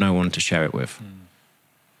you've got no one to share it with?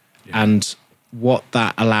 Yeah. And what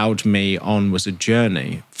that allowed me on was a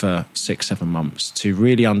journey for 6-7 months to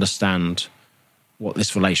really understand what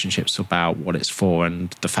this relationship's about, what it's for,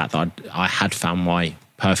 and the fact that I had found my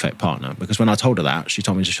perfect partner. Because when I told her that, she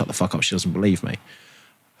told me to shut the fuck up. She doesn't believe me.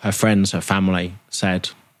 Her friends, her family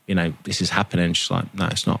said, this is happening. She's like, no,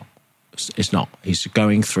 it's not. It's not. He's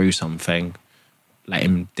going through something. Let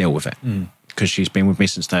him deal with it. Because she's been with me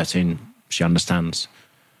since 13. She understands.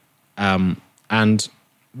 And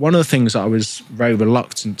one of the things that I was very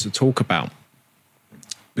reluctant to talk about,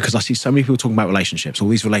 because I see so many people talking about relationships, all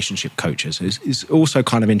these relationship coaches, is also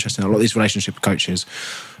kind of interesting. A lot of these relationship coaches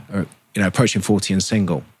are, approaching 40 and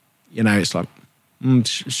single. It's like,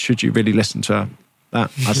 should you really listen to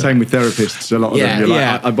that? Same with therapists. A lot of them. You're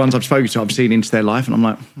like, once I've spoken to, I've seen into their life, and I'm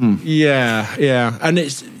like, Yeah. And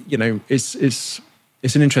it's, it's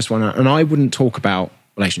an interesting one. And I wouldn't talk about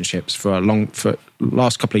relationships for the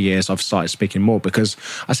last couple of years. I've started speaking more because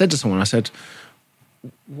I said to someone,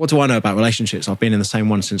 what do I know about relationships? I've been in the same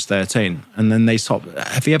one since 13. And then they stopped.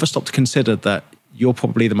 Have you ever stopped to consider that you're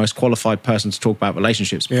probably the most qualified person to talk about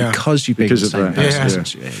relationships because you've been the same person?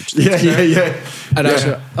 Yeah. And I was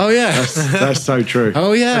like, oh yeah. That's so true.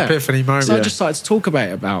 Oh yeah. Epiphany moment. So I just started to talk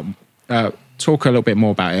a little bit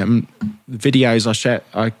more about it. And the videos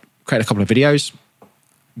I created a couple of videos.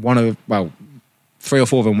 3 or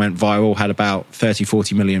 4 of them went viral, had about 30,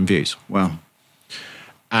 40 million views. Wow.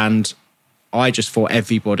 And I just thought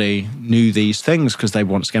everybody knew these things because they,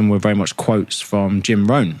 once again, were very much quotes from Jim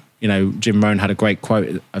Rohn. Jim Rohn had a great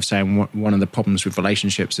quote of saying one of the problems with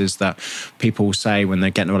relationships is that people say when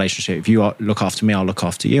they get in a relationship, if you look after me, I'll look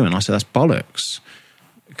after you. And I said, that's bollocks.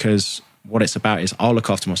 Because what it's about is I'll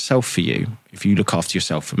look after myself for you if you look after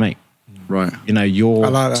yourself for me. Right.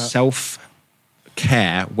 Your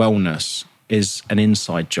self-care, wellness is an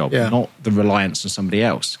inside job, not the reliance on somebody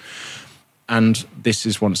else. And this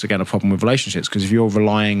is, once again, a problem with relationships, because if you're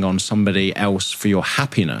relying on somebody else for your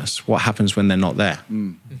happiness, what happens when they're not there?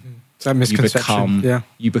 It's that misconception.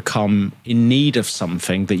 You become in need of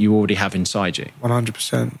something that you already have inside you.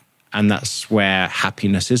 100%. And that's where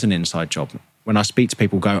happiness is an inside job. When I speak to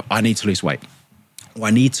people, go, I need to lose weight. Or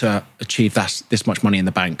I need to achieve this much money in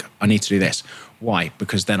the bank. I need to do this. Why?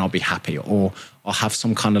 Because then I'll be happy, or I'll have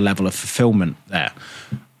some kind of level of fulfillment there.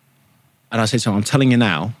 And I say to them, I'm telling you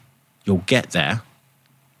now, you'll get there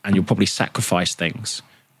and you'll probably sacrifice things,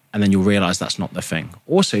 and then you'll realize that's not the thing.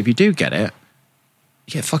 Also, if you do get it,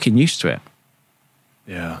 you get fucking used to it.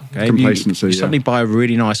 Yeah. Okay? Complacency. You suddenly buy a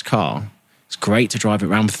really nice car. It's great to drive it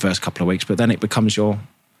around for the first couple of weeks, but then it becomes your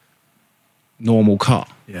normal car.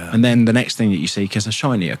 Yeah. And then the next thing that you seek is a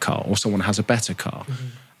shinier car, or someone has a better car.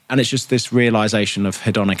 And it's just this realization of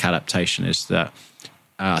hedonic adaptation is that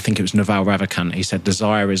I think it was Naval Ravikant. He said,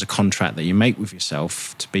 desire is a contract that you make with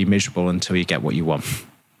yourself to be miserable until you get what you want.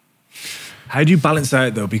 How do you balance that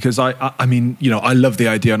out, though? Because I mean, I love the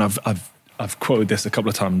idea, and I've quoted this a couple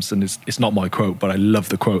of times, and it's not my quote, but I love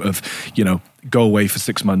the quote of, go away for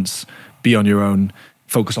 6 months, be on your own,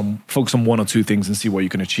 focus on 1 or 2 things and see what you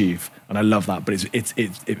can achieve. And I love that, but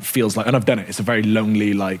it feels like, and I've done it, it's a very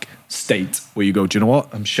lonely state where you go, do you know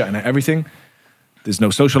what? I'm shutting out everything. There's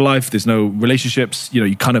no social life. There's no relationships.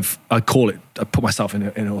 I put myself in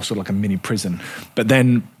a sort of like a mini prison. But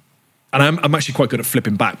then, and I'm actually quite good at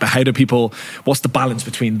flipping back. But how do people, what's the balance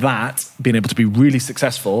between that, being able to be really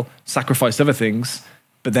successful, sacrifice other things,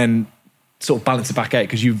 but then sort of balance it back out?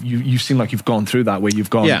 Because you seem like you've gone through that, where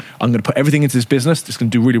you've gone, I'm going to put everything into this business. It's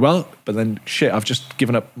going to do really well. But then, I've just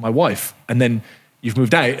given up my wife. And then you've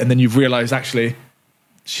moved out, and then you've realized actually,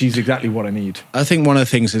 she's exactly what I need. I think one of the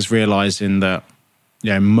things is realizing that,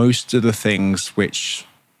 most of the things which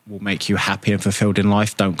will make you happy and fulfilled in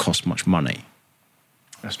life don't cost much money.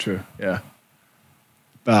 That's true, yeah.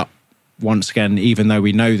 But once again, even though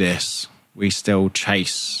we know this, we still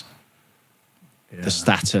chase the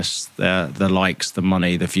status, the likes, the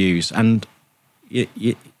money, the views. And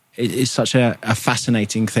it's such a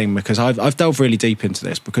fascinating thing, because I've delved really deep into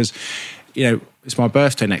this, because, it's my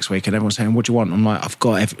birthday next week and everyone's saying, what do you want? I'm like, I've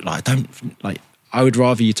got I would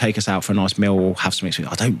rather you take us out for a nice meal or have something.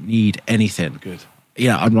 I don't need anything. Good.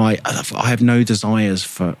 Yeah, I'm like, I have no desires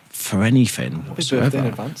for anything whatsoever. Happy birthday in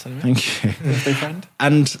advance, anyway. Thank you. Birthday friend.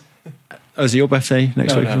 And is it your birthday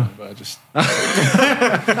next week? No, but I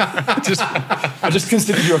just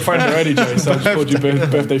considered you a friend already, Joe, so I just called you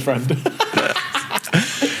birthday friend.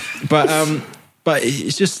 But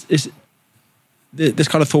it's this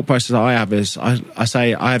kind of thought process that I have is I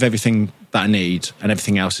say I have everything that I need and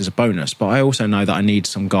everything else is a bonus, but I also know that I need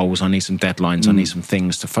some goals, I need some deadlines, I need some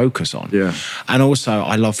things to focus on. Yeah. And also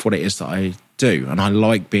I love what it is that I do, and I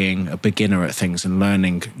like being a beginner at things and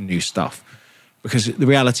learning new stuff, because the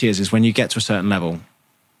reality is when you get to a certain level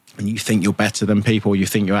and you think you're better than people, you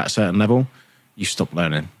think you're at a certain level, you stop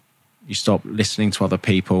learning, you stop listening to other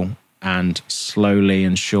people, and slowly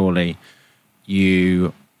and surely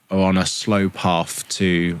you are on a slow path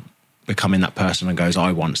to becoming that person that goes,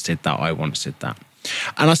 I once did that.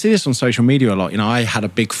 And I see this on social media a lot. I had a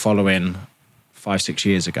big following 5-6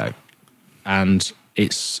 years ago, and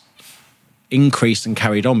it's increased and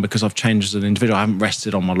carried on because I've changed as an individual. I haven't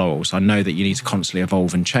rested on my laurels. I know that you need to constantly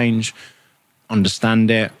evolve and change,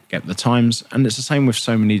 understand it, get the times. And it's the same with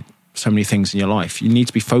so many things in your life. You need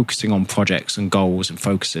to be focusing on projects and goals and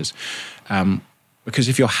focuses. Because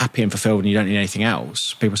if you're happy and fulfilled and you don't need anything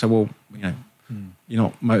else, people say, well, you're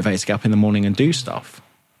not motivated to get up in the morning and do stuff.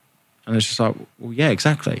 And it's just like, well, yeah,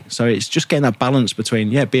 exactly. So it's just getting that balance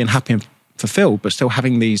between, being happy and fulfilled, but still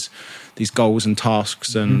having these goals and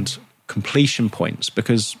tasks and completion points,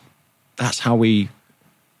 because that's how we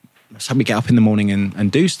get up in the morning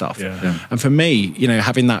and do stuff. Yeah. And for me,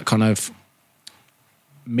 having that kind of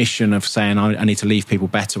mission of saying I need to leave people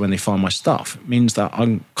better when they find my stuff means that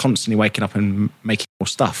I'm constantly waking up and making more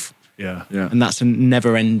stuff. Yeah. And that's a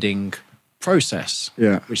never-ending process,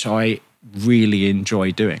 which I really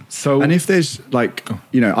enjoy doing. So, and if there's I'm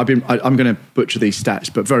going to butcher these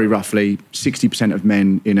stats, but very roughly 60% of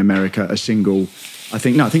men in America are single. I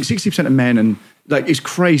think 60% of men, and it's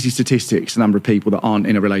crazy statistics, the number of people that aren't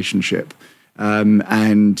in a relationship.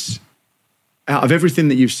 And out of everything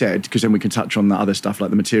that you've said, because then we can touch on the other stuff,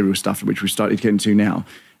 like the material stuff, which we've started to get into now,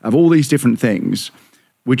 of all these different things,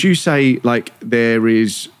 would you say there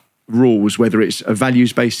is rules, whether it's a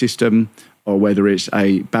values-based system or whether it's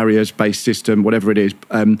a barriers-based system, whatever it is,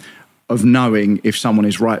 of knowing if someone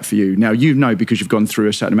is right for you? Now, because you've gone through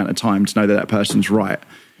a certain amount of time to know that person's right.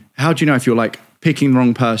 How do you know if you're picking the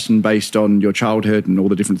wrong person based on your childhood and all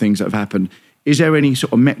the different things that have happened? Is there any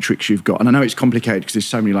sort of metrics you've got? And I know it's complicated because there's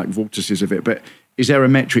so many vortices of it, but is there a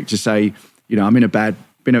metric to say, I'm in a bad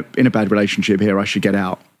relationship here, I should get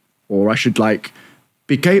out? Or I should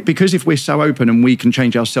because if we're so open and we can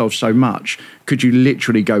change ourselves so much, could you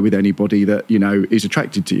literally go with anybody that, is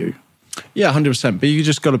attracted to you? Yeah, 100%. But you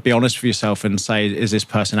just got to be honest with yourself and say, is this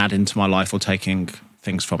person adding to my life or taking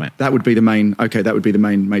things from it? That would be the main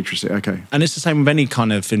matrix. Okay. And it's the same with any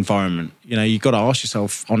kind of environment. You've got to ask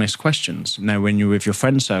yourself honest questions. When you're with your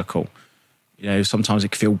friend circle, sometimes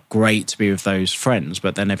it can feel great to be with those friends,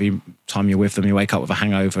 but then every time you're with them, you wake up with a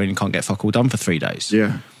hangover and you can't get fuck all done for 3 days.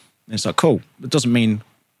 Yeah. And it's cool. It doesn't mean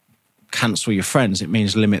cancel your friends. It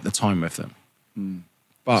means limit the time with them.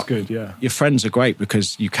 But that's good, yeah. Your friends are great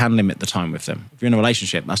because you can limit the time with them. If you're in a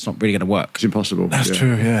relationship, that's not really going to work. It's impossible. That's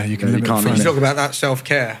true, yeah. You can limit You friends. talk about that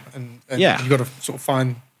self-care and you've got to sort of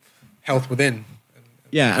find health within.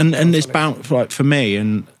 And it's bound, for me,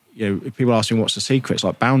 and if people ask me what's the secret,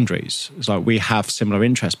 it's boundaries. It's we have similar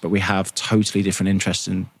interests, but we have totally different interests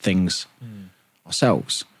in things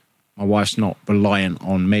ourselves. My wife's not reliant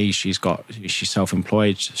on me. She's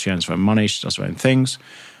self-employed. She earns her own money. She does her own things.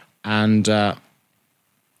 And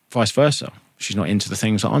vice versa. She's not into the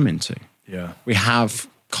things that I'm into. Yeah. We have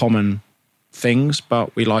common things,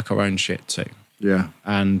 but we like our own shit too. Yeah.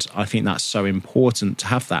 And I think that's so important to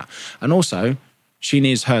have that. And also, she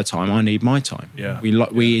needs her time, I need my time. Yeah.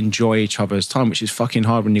 We enjoy each other's time, which is fucking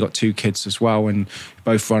hard when you've got 2 kids as well and you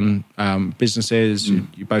both run businesses,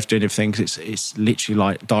 you're both doing everything. It's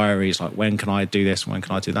literally diaries, when can I do this, when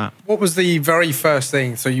can I do that? What was the very first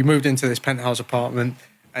thing? So you moved into this penthouse apartment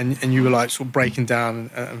and you were like sort of breaking down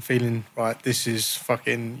and feeling, right, this is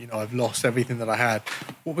fucking, you know, I've lost everything that I had.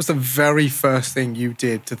 What was the very first thing you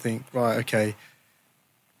did to think, right, okay,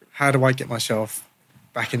 how do I get myself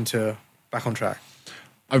back on track?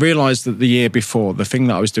 I realised that the year before, the thing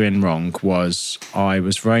that I was doing wrong was I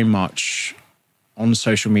was very much on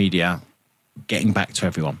social media getting back to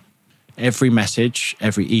everyone. Every message,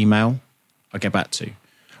 every email, I get back to.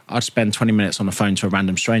 I'd spend 20 minutes on the phone to a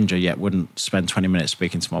random stranger, yet wouldn't spend 20 minutes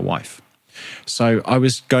speaking to my wife. So I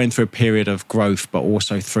was going through a period of growth, but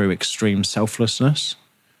also through extreme selflessness.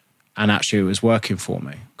 And actually it was working for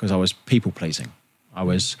me because I was people pleasing. I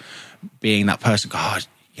was being that person, God,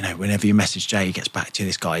 you know, whenever you message Jay, he gets back to you,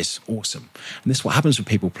 this guy's awesome. And this is what happens with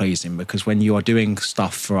people pleasing, because when you are doing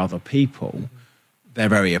stuff for other people, they're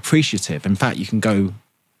very appreciative. In fact, you can go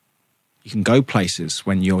places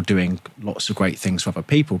when you're doing lots of great things for other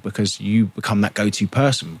people because you become that go-to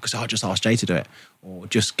person because I just asked Jay to do it, or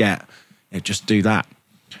just do that.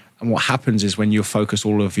 And what happens is when you focus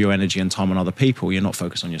all of your energy and time on other people, you're not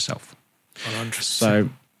focused on yourself. 100%. So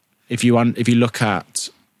if you look at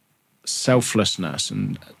selflessness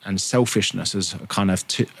and selfishness as a kind of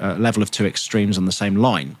level of two extremes on the same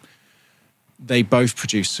line, they both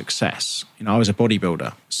produce success. You know, I was a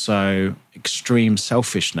bodybuilder, so extreme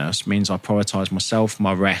selfishness means I prioritize myself,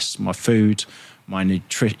 my rest, my food, my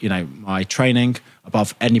training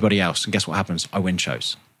above anybody else. And guess what happens? I win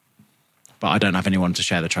shows, but I don't have anyone to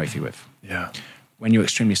share the trophy with. Yeah. When you're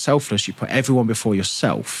extremely selfless, you put everyone before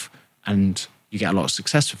yourself, and you get a lot of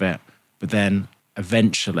success with it. But then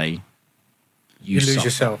eventually, you lose suffer.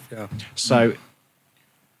 yourself. Yeah. So.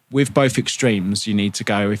 With both extremes, you need to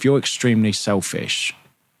go, if you're extremely selfish,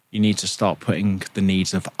 you need to start putting the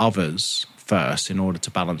needs of others first in order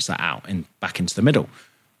to balance that out and back into the middle.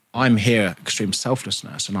 I'm here, extreme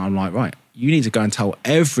selflessness, and I'm like, right, you need to go and tell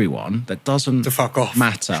everyone that doesn't to fuck off.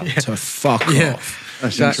 matter to fuck off.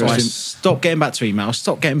 That's So I interesting. stopped getting back to emails,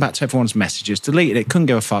 stopped getting back to everyone's messages, deleted it, couldn't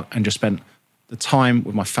give a fuck, and just spent the time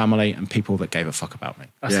with my family and people that gave a fuck about me.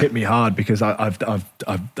 That's hit me hard because I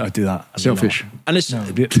do that. Selfish. And it's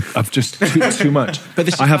I've just too much. But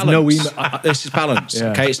this is I have balance. no email. This is balance.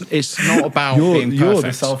 Yeah. Okay, it's not about being perfect. You're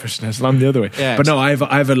the selfishness, and I'm the other way. Yeah, but no, I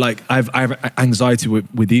have anxiety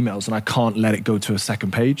with emails, and I can't let it go to a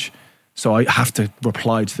second page. So I have to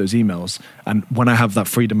reply to those emails. And when I have that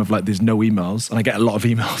freedom of like, there's no emails, and I get a lot of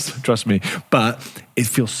emails, trust me, but it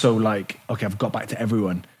feels so like, okay, I've got back to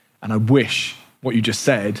everyone. And I wish what you just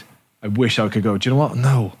said, I wish I could go, do you know what?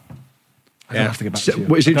 No. I don't have to get back to you.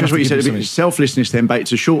 Well, it's interesting what you said. I don't have to Selflessness then, but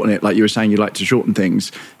to shorten it, like you were saying, you like to shorten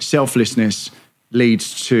things. Selflessness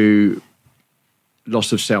leads to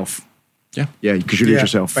loss of self. Yeah. Yeah, because you lose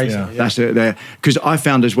yourself. Basically, That's it there. Because I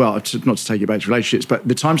found as well, not to take it back to relationships, but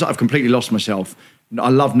the times that I've completely lost myself, I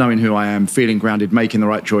love knowing who I am, feeling grounded, making the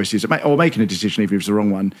right choices, or making a decision even if it's the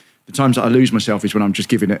wrong one. The times that I lose myself is when I'm just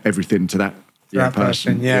giving everything to that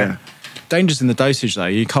person. Yeah. Danger's in the dosage, though.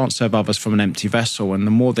 You can't serve others from an empty vessel, and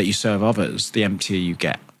the more that you serve others, the emptier you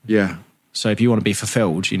get. Yeah. So if you want to be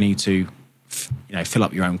fulfilled, you need to, fill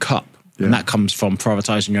up your own cup, and that comes from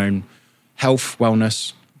prioritizing your own health,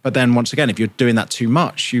 wellness. But then once again, if you're doing that too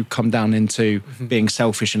much, you come down into being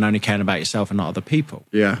selfish and only caring about yourself and not other people.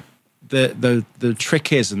 Yeah. The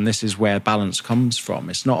trick is, and this is where balance comes from,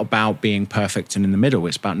 it's not about being perfect and in the middle.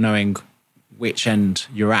 It's about knowing which end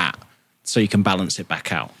you're at so you can balance it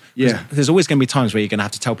back out. Yeah. There's always going to be times where you're going to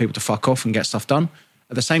have to tell people to fuck off and get stuff done.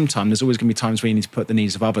 At the same time, there's always going to be times where you need to put the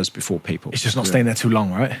needs of others before people. It's just not staying there too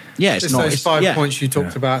long, right? Yeah, it's It's not. those It's 5 points you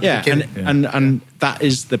talked about at the beginning. and that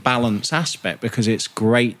is the balance aspect, because it's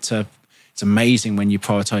great to, it's amazing when you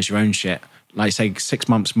prioritize your own shit. Like say 6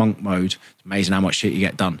 months monk mode, it's amazing how much shit you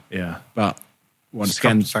get done. Yeah. But once It's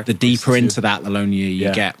again, sacrifices the deeper too. into that, the lonelier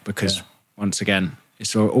you get, because once again,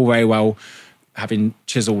 it's all very well having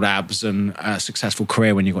chiseled abs and a successful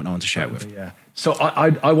career when you've got no one to share it with. Yeah. So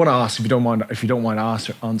I want to ask, if you don't mind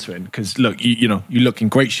answering, because look, you look in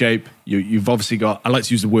great shape. You've obviously got, I like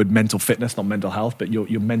to use the word mental fitness, not mental health, but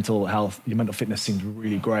your mental health, your mental fitness seems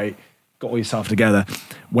really great. Got all yourself together.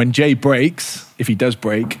 When Jay breaks, if he does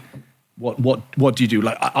break, what do you do?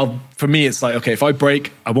 Like, for me, it's like, okay, if I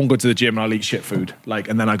break, I won't go to the gym and I'll eat shit food. Like,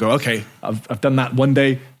 and then I go, okay, I've done that one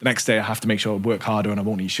day. The next day, I have to make sure I work harder and I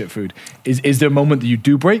won't eat shit food. Is there a moment that you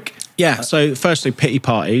do break? Yeah. So firstly, pity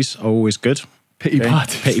parties are always good. Pity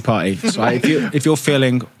party. Pity party. So if you're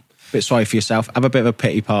feeling a bit sorry for yourself, have a bit of a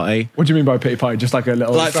pity party. What do you mean by pity party? Just like a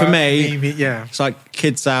little... Like for me, yeah. it's like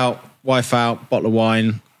kids out, wife out, bottle of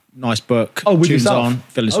wine, nice book, with tunes yourself? on,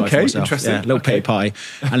 feeling sorry for Okay, myself. interesting. Yeah, little pity party.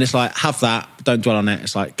 And it's like, have that, but don't dwell on it.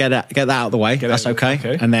 It's like, get that out of the way. That's okay.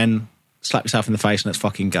 Okay. And then slap yourself in the face and let's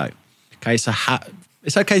fucking go. Okay, so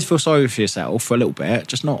It's okay to feel sorry for yourself for a little bit,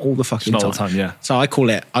 just not all the fucking Not time. all the time, yeah. So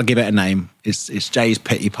I'll give it a name. It's Jay's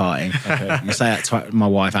pity party. Okay. You say that to my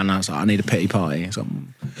wife, Anna. I was like, I need a pity party. So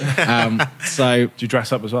Do you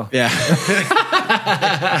dress up as well? yeah,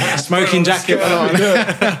 smoking jacket.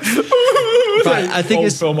 But I think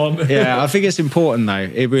it's film on. I think it's important though.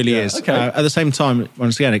 It really is. Okay. At the same time,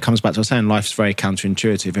 once again, it comes back to what I was saying. Life's very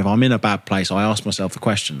counterintuitive. If I'm in a bad place, I ask myself the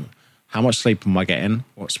question: how much sleep am I getting?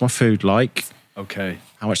 What's my food like? Okay.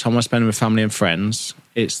 How much time am I spending with family and friends?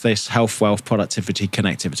 It's this health, wealth, productivity,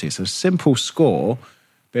 connectivity. It's a simple score,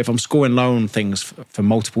 but if I'm scoring low on things for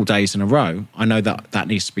multiple days in a row, I know that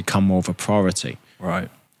needs to become more of a priority. Right.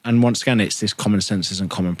 And once again, it's this common sense isn't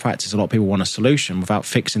common practice. A lot of people want a solution without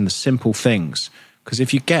fixing the simple things. Because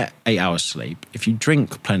if you get 8 hours sleep, if you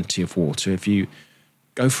drink plenty of water, if you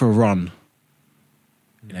go for a run,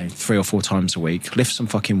 3 or 4 times a week, lift some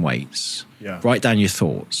fucking weights, write down your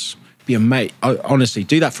thoughts, be a mate. Honestly,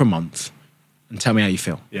 do that for a month and tell me how you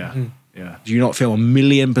feel. Yeah. Yeah. Do you not feel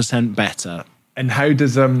 1,000,000% better? And how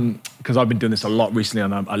does because I've been doing this a lot recently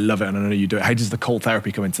and I love it and I know you do it. How does the cold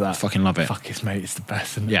therapy come into that? I fucking love it. Fuck it, mate. It's the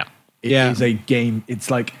best. Isn't it? Yeah. It is a game. It's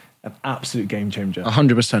like an absolute game changer.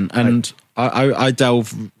 100%. And I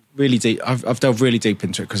delve really deep. I've delved really deep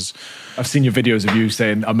into it because I've seen your videos of you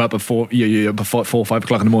saying I'm up at 4 or 5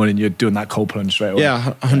 o'clock in the morning. You're doing that cold plunge straight away.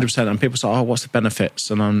 Yeah, 100%. And people say, "Oh, what's the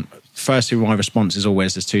benefits?" And firstly, my response is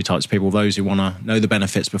always there's 2 types of people: those who want to know the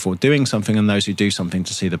benefits before doing something, and those who do something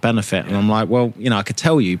to see the benefit. And I'm like, well, I could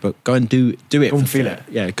tell you, but go and do it. Go and feel it.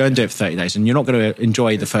 Yeah, go and do it for 30 days, and you're not going to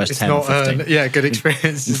enjoy the first 10 or 15. Good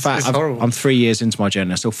experience. In fact, I'm 3 years into my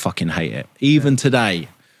journey. I still fucking hate it. Even today,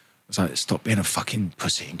 it's like, stop being a fucking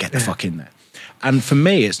pussy and get the fuck in there. And for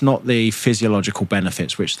me, it's not the physiological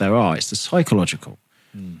benefits, which there are. It's the psychological.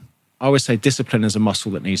 I always say discipline is a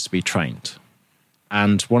muscle that needs to be trained.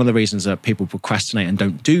 And one of the reasons that people procrastinate and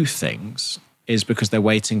don't do things is because they're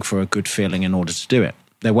waiting for a good feeling in order to do it.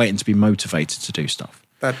 They're waiting to be motivated to do stuff.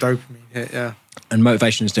 That dopamine hit, yeah. And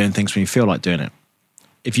motivation is doing things when you feel like doing it.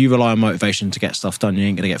 If you rely on motivation to get stuff done, you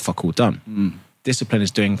ain't going to get fuck all done. Discipline is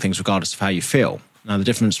doing things regardless of how you feel. Now, the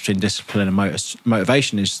difference between discipline and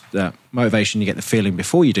motivation is that motivation, you get the feeling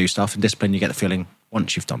before you do stuff, and discipline, you get the feeling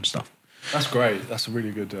once you've done stuff. That's great. That's a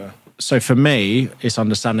really good... So for me, it's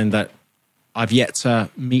understanding that I've yet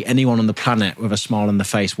to meet anyone on the planet with a smile on the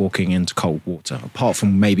face walking into cold water, apart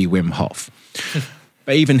from maybe Wim Hof.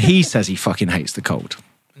 But even he says he fucking hates the cold.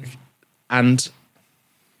 And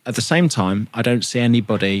at the same time, I don't see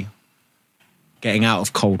anybody getting out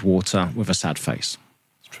of cold water with a sad face.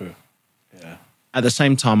 It's true. Yeah. At the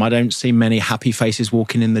same time, I don't see many happy faces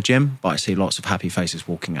walking in the gym, but I see lots of happy faces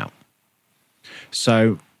walking out.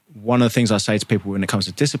 So one of the things I say to people when it comes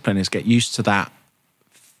to discipline is get used to that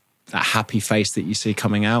happy face that you see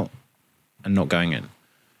coming out and not going in.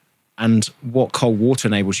 And what cold water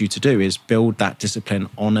enables you to do is build that discipline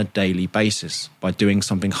on a daily basis by doing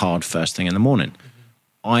something hard first thing in the morning.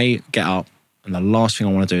 I get up and the last thing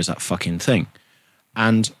I want to do is that fucking thing.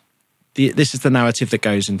 And this is the narrative that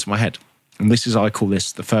goes into my head. And I call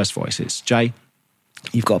this the first voice. It's, Jay,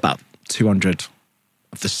 you've got about 200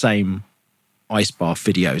 of the same ice bath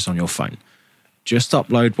videos on your phone. Just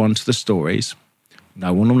upload one to the stories.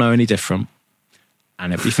 No one will know any different.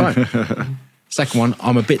 And it'll be fine. Second one,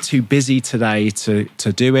 I'm a bit too busy today to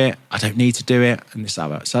do it. I don't need to do it. And this,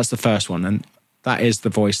 that. So that's the first one. And that is the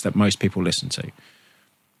voice that most people listen to.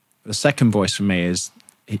 The second voice for me is,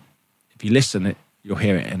 if you listen, you'll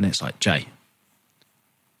hear it. And it's like, Jay,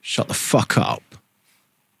 shut the fuck up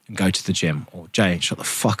and go to the gym. Or Jay, shut the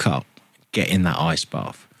fuck up, get in that ice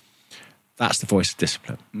bath. That's the voice of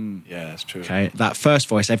discipline. Yeah, that's true. Okay, that first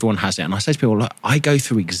voice, everyone has it. And I say to people, look, I go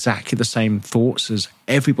through exactly the same thoughts as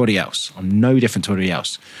everybody else. I'm no different to anybody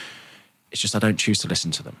else. It's just I don't choose to listen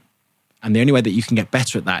to them. And the only way that you can get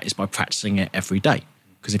better at that is by practicing it every day.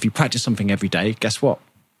 Because if you practice something every day, guess what?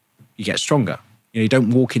 You get stronger. You don't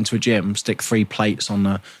walk into a gym, stick 3 plates on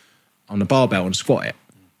the barbell and squat it.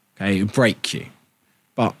 Okay, it'll break you.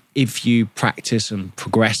 But if you practice and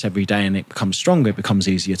progress every day and it becomes stronger, it becomes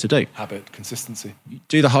easier to do. Habit, consistency. You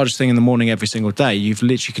do the hardest thing in the morning every single day. You've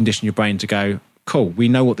literally conditioned your brain to go, cool, we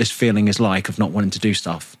know what this feeling is like of not wanting to do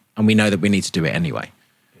stuff. And we know that we need to do it anyway.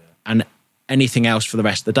 Yeah. And anything else for the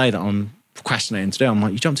rest of the day that I'm procrastinating to do, I'm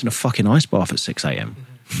like, you jumped in a fucking ice bath at 6 a.m.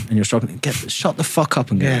 And you're struggling. Shut the fuck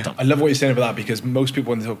up and get it done. I love what you're saying about that because most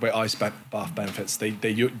people, when they talk about ice bath benefits, they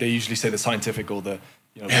usually say the scientific or the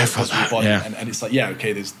positive body, and it's like,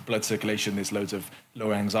 okay, there's blood circulation, there's loads of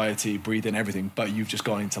lower anxiety, breathing, everything, but you've just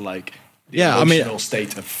gone into like emotional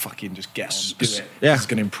state of fucking just get on, do it. Yeah. It's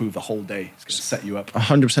going to improve the whole day. It's going to set you up.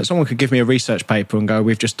 100%. Someone could give me a research paper and go,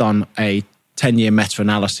 we've just done a 10-year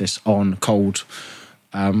meta-analysis on cold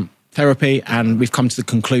therapy, and we've come to the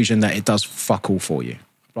conclusion that it does fuck all for you.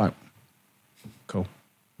 Right, cool.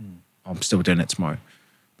 I'm still doing it tomorrow.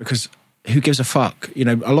 Because who gives a fuck? You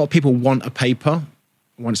know, a lot of people want a paper.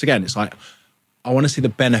 Once again, it's like, I want to see the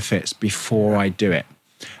benefits before I do it.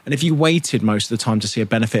 And if you waited most of the time to see a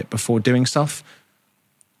benefit before doing stuff,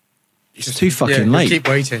 it's too fucking late. Keep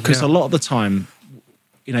waiting. Because a lot of the time,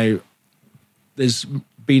 you know, there's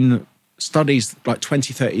been studies, like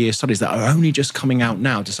 20, 30-year studies that are only just coming out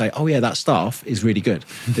now to say, oh yeah, that stuff is really good.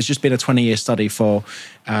 There's just been a 20-year study for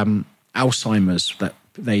Alzheimer's that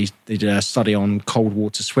they did a study on cold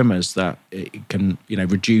water swimmers that it can, you know,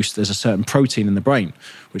 reduce, there's a certain protein in the brain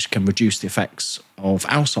which can reduce the effects of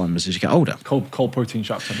Alzheimer's as you get older. Cold protein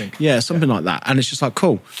shocks, I think. Yeah, something like that. And it's just like,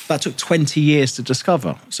 cool. That took 20 years to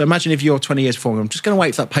discover. So imagine if you're 20 years before, I'm just going to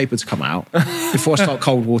wait for that paper to come out before I start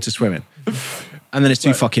cold water swimming. And then it's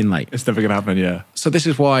too fucking late. It's never going to happen, yeah. So this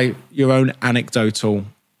is why your own anecdotal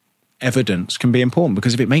evidence can be important,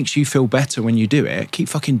 because if it makes you feel better when you do it, keep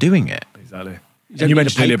fucking doing it. Exactly. And you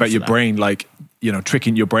mentioned earlier about your brain, like, you know,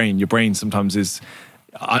 tricking your brain. Your brain sometimes is...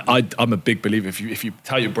 I'm a big believer. If you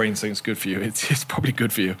tell your brain something's good for you, it's probably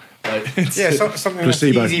good for you. Like, something that's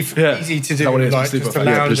easy to do, like just to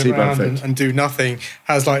lounge around and do nothing,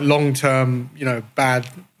 has like long-term, you know, bad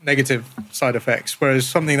negative side effects. Whereas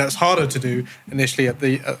something that's harder to do initially at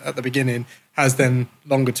the beginning has then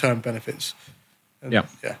longer-term benefits. And,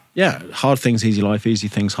 yeah. Hard things, easy life. Easy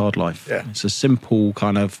things, hard life. Yeah. It's a simple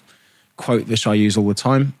kind of quote that I use all the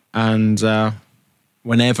time, and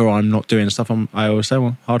whenever I'm not doing stuff, I always say,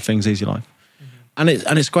 well, hard things, easy life. Mm-hmm.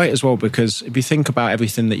 And it's great as well, because if you think about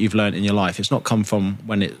everything that you've learned in your life, it's not come from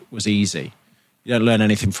when it was easy. You don't learn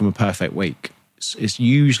anything from a perfect week. It's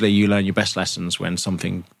usually you learn your best lessons when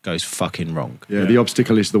something goes fucking wrong. Yeah, the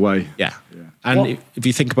obstacle is the way. Yeah. And if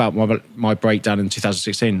you think about my breakdown in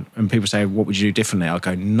 2016, and people say, what would you do differently? I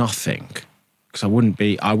go, nothing. Because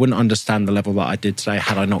I wouldn't understand the level that I did today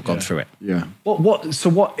had I not gone through it. Yeah.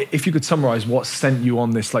 What if you could summarize what sent you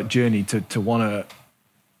on this like journey to want to,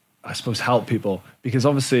 I suppose, help people? Because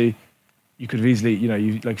obviously you could have easily, you know,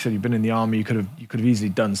 you like you said, you've been in the army, you could have easily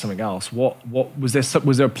done something else. What was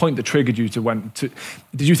there a point that triggered you did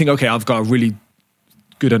you think, okay, I've got a really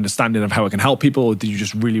good understanding of how I can help people, or did you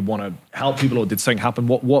just really want to help people, or did something happen?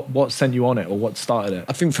 What sent you on it, or what started it?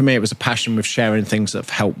 I think for me it was a passion with sharing things that have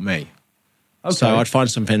helped me. Okay. So I'd find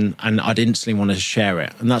something and I'd instantly want to share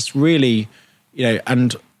it. And that's really, you know,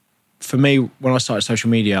 and for me, when I started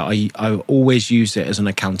social media, I always used it as an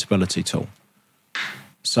accountability tool.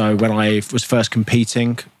 So when I was first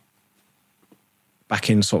competing,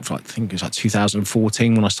 back in sort of like, I think it was like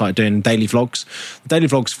 2014, when I started doing daily vlogs, the daily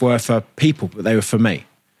vlogs were for people, but they were for me.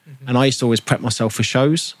 Mm-hmm. And I used to always prep myself for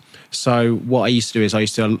shows. So what I used to do is I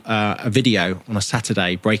used to a video on a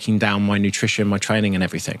Saturday breaking down my nutrition, my training and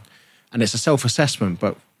everything. And it's a self-assessment,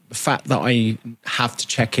 but the fact that I have to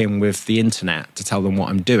check in with the internet to tell them what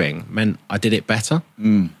I'm doing meant I did it better.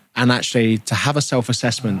 And actually to have a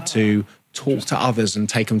self-assessment to talk to others and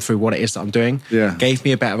take them through what it is that I'm doing gave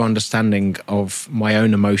me a better understanding of my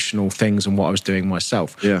own emotional things and what I was doing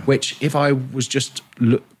myself. Yeah. Which if I was just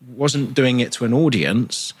wasn't doing it to an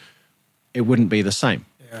audience, it wouldn't be the same.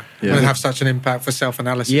 It wouldn't have such an impact for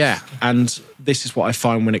self-analysis. Yeah, and this is what I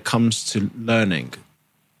find when it comes to learning.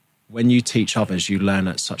 When you teach others, you learn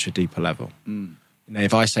at such a deeper level. You know,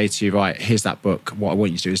 if I say to you, right, here's that book, what I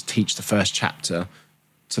want you to do is teach the first chapter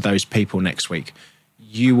to those people next week.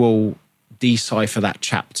 You will decipher that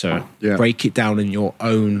chapter, break it down in your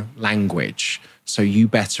own language, so you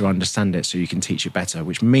better understand it, so you can teach it better,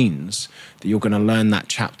 which means that you're going to learn that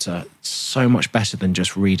chapter so much better than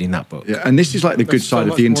just reading that book. Yeah, and this is like the good side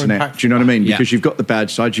of the internet. Do you know what I mean? Because you've got the bad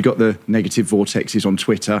side, you've got the negative vortexes on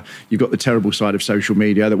Twitter, you've got the terrible side of social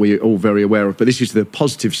media that we're all very aware of, but this is the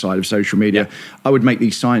positive side of social media. I would make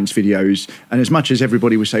these science videos, and as much as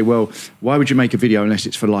everybody would say, well, why would you make a video unless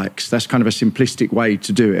it's for likes? That's kind of a simplistic way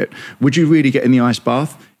to do it. Would you really get in the ice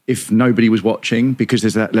bath if nobody was watching, because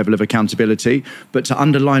there's that level of accountability? But to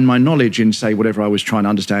underline my knowledge in, say, whatever I was trying to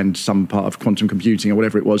understand, some part of quantum computing or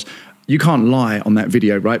whatever it was, you can't lie on that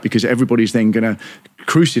video, right? Because everybody's then going to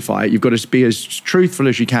crucify it. You've got to be as truthful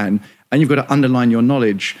as you can, and you've got to underline your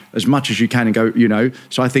knowledge as much as you can and go, you know.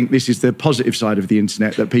 So I think this is the positive side of the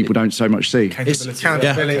internet that people don't so much see.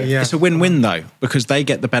 Accountability, It's a win-win though, because they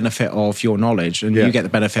get the benefit of your knowledge and you get the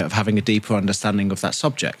benefit of having a deeper understanding of that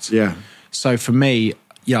subject. Yeah. So for me,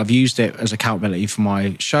 I've used it as accountability for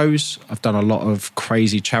my shows. I've done a lot of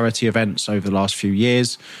crazy charity events over the last few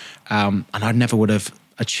years, and I never would have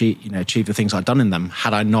achieved the things I'd done in them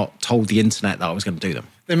had I not told the internet that I was going to do them.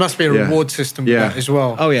 There must be a reward system for that as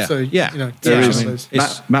well. Oh yeah. So yeah. you know, There is. I mean,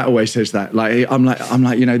 Matt always says that. Like I'm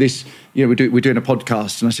like, you know, this. You know, we're doing a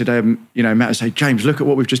podcast, and I said, you know, Matt would say, James, look at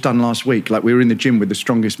what we've just done last week. Like we were in the gym with the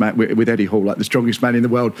strongest man, with Eddie Hall, like the strongest man in the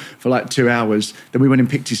world for like 2 hours. Then we went and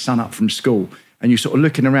picked his son up from school, and you're sort of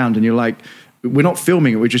looking around, and you're like, we're not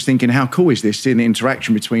filming it. We're just thinking, how cool is this? Seeing the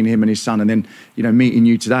interaction between him and his son, and then, you know, meeting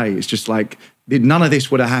you today. It's just like none of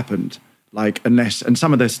this would have happened. Like unless, and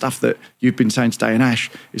some of the stuff that you've been saying today, and Ash,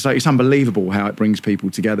 it's like, it's unbelievable how it brings people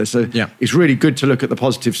together. So it's really good to look at the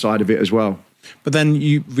positive side of it as well. But then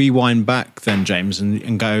you rewind back then, James,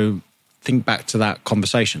 and go, think back to that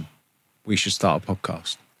conversation. We should start a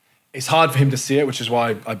podcast. It's hard for him to see it, which is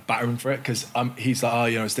why I batter him for it, because he's like, oh,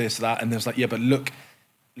 you know, it's this, that. And there's like, yeah, but look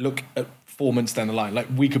at 4 months down the line. Like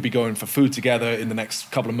we could be going for food together in the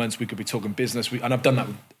next couple of months. We could be talking business. And I've done that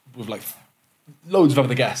with like loads of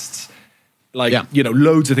other guests. Like, you know,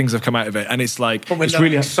 loads of things have come out of it. And it's like, but we're it's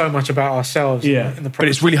learning really so much about ourselves in the process. But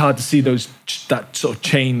it's really hard to see that sort of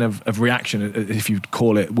chain of reaction, if you'd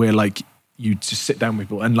call it, where like you just sit down with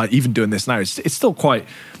people. And like even doing this now, it's still quite,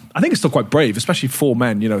 I think it's still quite brave, especially 4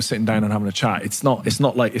 men, you know, sitting down and having a chat. It's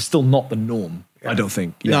still not the norm, I don't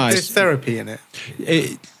think. No, there's therapy in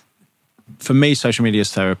it. For me, social media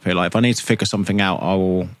is therapy. Like if I need to figure something out, I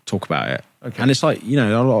will talk about it. Okay. And it's like, you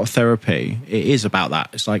know, a lot of therapy, it is about that.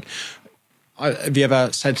 It's like, have you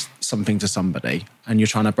ever said something to somebody and you're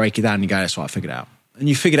trying to break it down and you go, that's what I figured out. And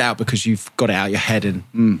you figured it out because you've got it out of your head and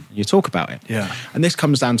you talk about it. Yeah. And this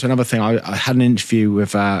comes down to another thing. I had an interview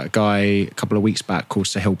with a guy a couple of weeks back called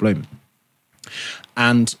Sahil Bloom.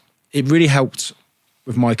 And it really helped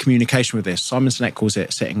with my communication with this. Simon Sinek calls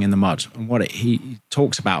it sitting in the mud. And what he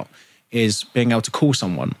talks about is being able to call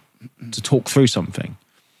someone to talk through something,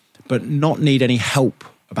 but not need any help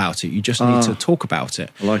about it. You just need to talk about it.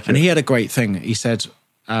 I like it. And he had a great thing. He said,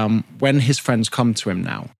 when his friends come to him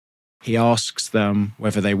now, he asks them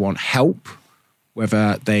whether they want help,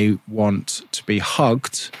 whether they want to be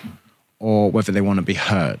hugged, or whether they want to be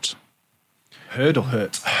heard. Heard or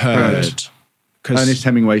hurt? Heard. Ernest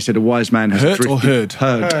Hemingway said a wise man has Hurt or heard?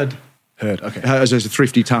 Heard. Okay. Has a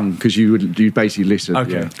thrifty tongue, because you basically listen.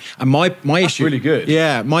 Okay. Yeah. And my issue, really good.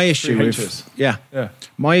 Yeah, my issue Really with haters. yeah,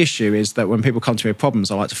 my issue is that when people come to me with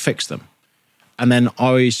problems, I like to fix them, and then I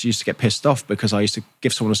always used to get pissed off because I used to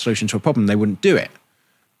give someone a solution to a problem, they wouldn't do it,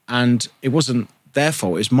 and it wasn't their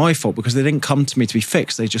fault; it was my fault because they didn't come to me to be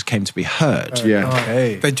fixed; they just came to be heard. Yeah.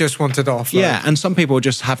 Okay. They just wanted to offload. Yeah, and some people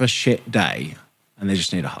just have a shit day and they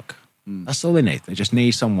just need a hug. That's all they need. They just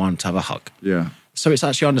need someone to have a hug. Yeah. So it's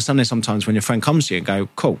actually understanding sometimes when your friend comes to you and go,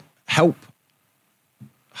 cool, help,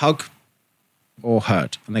 hug, or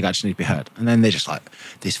heard. And they actually need to be heard. And then they're just like,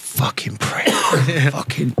 this fucking prick.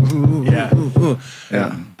 Fucking, Yeah.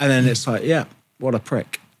 And then it's like, yeah, what a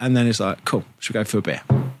prick. And then it's like, cool, should we go for a beer?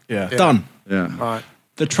 Yeah. Done. Yeah. Right.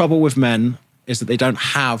 The trouble with men is that they don't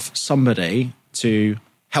have somebody to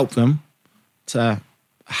help them, to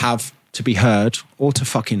have to be heard, or to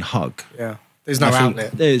fucking hug. Yeah. There's no I think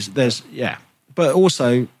outlet. There's but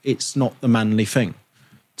also it's not the manly thing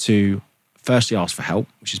to firstly ask for help,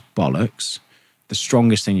 which is bollocks. The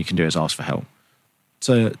strongest thing you can do is ask for help.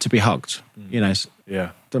 To be hugged, you know.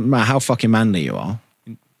 Doesn't matter how fucking manly you are.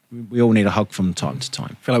 We all need a hug from time to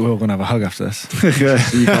time. I feel like we're all going to have a hug after this.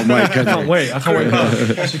 You can't wait, can you? I can't wait.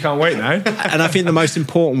 I guess you can't wait now. And I think the most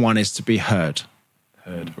important one is to be heard.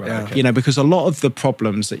 Heard. Right. Yeah. Okay. You know, because a lot of the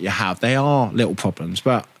problems that you have, they are little problems,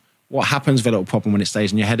 but what happens with a little problem when it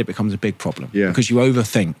stays in your head, it becomes a big problem. Yeah. Because you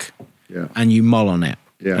overthink Yeah. and you mull on it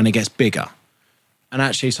Yeah. and it gets bigger. And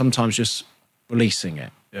actually sometimes just releasing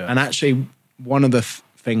it. Yeah. And actually one of the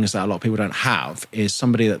things that a lot of people don't have is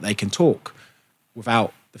somebody that they can talk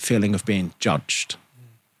without the feeling of being judged.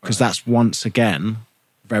 Because that's once again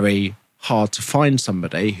very hard to find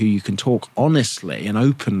somebody who you can talk honestly and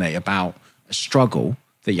openly about a struggle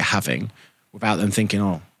that you're having without them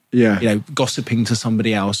thinking, gossiping to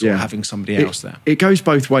somebody else or having somebody else there. It goes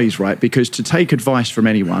both ways, right? Because to take advice from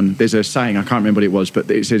anyone, there's a saying, I can't remember what it was,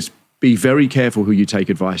 but it says, be very careful who you take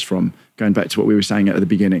advice from, going back to what we were saying at the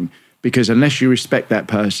beginning. Because unless you respect that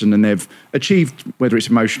person and they've achieved, whether it's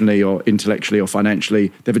emotionally or intellectually or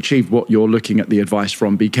financially, they've achieved what you're looking at the advice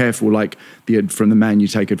from, be careful from the man you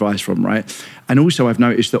take advice from, right? And also I've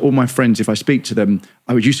noticed that all my friends, if I speak to them,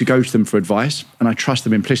 I would used to go to them for advice and I trust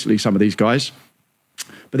them implicitly, some of these guys.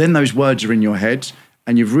 But then those words are in your head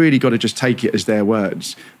and you've really got to just take it as their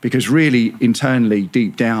words, because really internally,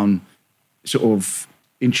 deep down, sort of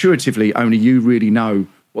intuitively, only you really know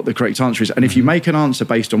what the correct answer is. And if you make an answer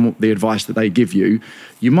based on the advice that they give you,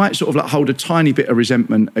 you might sort of hold a tiny bit of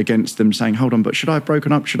resentment against them saying, hold on, but should I have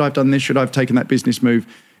broken up? Should I have done this? Should I have taken that business move?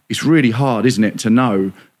 it's really hard, isn't it, to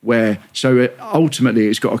know where. So ultimately,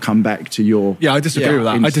 it's got to come back to your. Yeah, I disagree with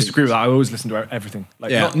that. instincts. I disagree with that. I always listen to everything.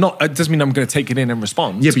 Like, not it doesn't mean I'm going to take it in and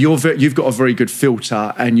respond. Yeah, but you've got a very good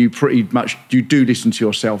filter, and you do listen to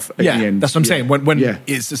yourself at the end. That's what I'm saying. When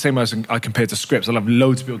it's the same as I compare to scripts. I'll have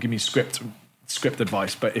loads of people give me script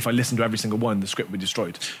advice, but if I listen to every single one, the script would be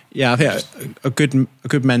destroyed. Yeah, I think a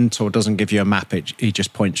good mentor doesn't give you a map; he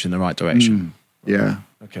just points you in the right direction. Yeah.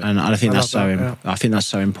 Okay. And I think that's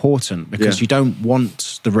so important because you don't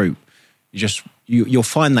want the route. You'll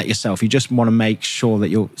find that yourself. You just want to make sure that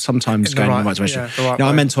you're sometimes going in the right direction.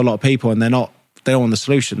 I mentor a lot of people, and they don't want the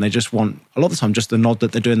solution. They just want a lot of the time just the nod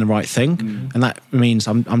that they're doing the right thing, and that means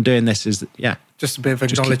I'm doing this. Just a bit of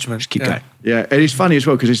acknowledgement. Just keep going. Yeah, and it's funny as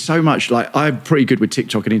well because there's so much. Like, I'm pretty good with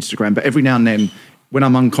TikTok and Instagram, but every now and then, when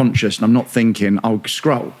I'm unconscious and I'm not thinking, I'll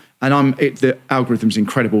scroll. And the algorithm's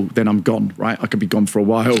incredible. Then I'm gone, right? I could be gone for a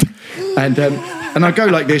while, and I go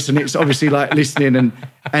like this, and it's obviously like listening.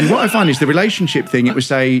 And what I find is the relationship thing. It would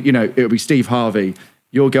say, it'll be Steve Harvey.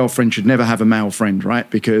 Your girlfriend should never have a male friend, right?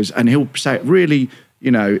 And he'll say it really,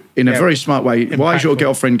 in a very smart way. Impactful. Why is your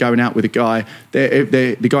girlfriend going out with a guy?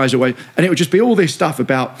 The guy's away, and it would just be all this stuff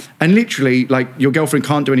about, and literally like your girlfriend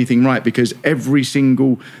can't do anything right because every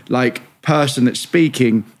single person that's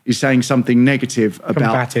speaking is saying something negative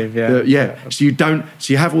about combative, so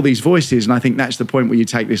you have all these voices, and I think that's the point where you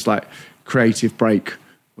take this creative break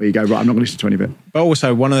where you go, right, I'm not going to listen to any of it. But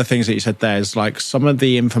also one of the things that you said there is some of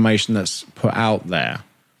the information that's put out there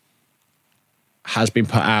has been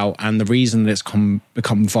put out, and the reason that it's become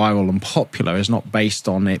viral and popular is not based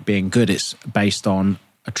on it being good, it's based on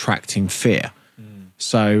attracting fear.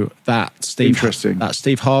 So that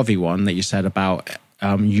Steve Harvey one that you said about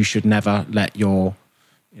you should never let your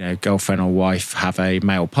girlfriend or wife have a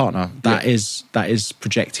male partner. That is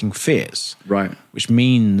projecting fears, right? Which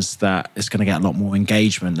means that it's going to get a lot more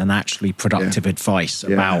engagement than actually productive advice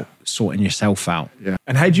about sorting yourself out. Yeah.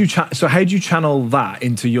 And how do you channel that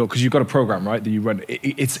into your? Because you've got a program, right? That you run.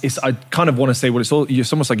 It's. I kind of want to say, well, it's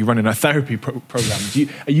almost like you're running a therapy program.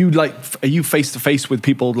 Are you face to face with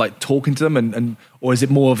people, talking to them, and or is it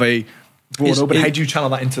more of a broad open? How do you channel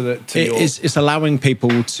that into It's allowing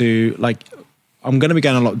people to I'm going to be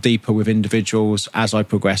going a lot deeper with individuals as I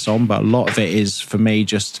progress on, but a lot of it is for me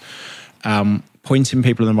just pointing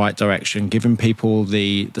people in the right direction, giving people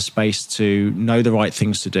the space to know the right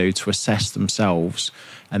things to do, to assess themselves,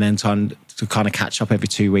 and then to kind of catch up every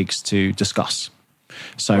 2 weeks to discuss.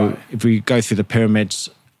 So if we go through the pyramids,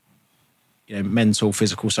 mental,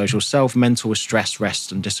 physical, social, self. Mental is stress,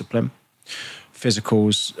 rest, and discipline.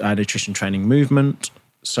 Physical's nutrition, training, movement.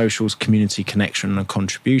 Socials, community, connection, and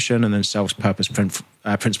contribution, and then self's purpose,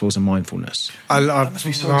 principles, and mindfulness. I love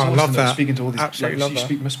that. Speaking to all these, absolutely love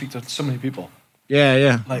that. You must speak to so many people.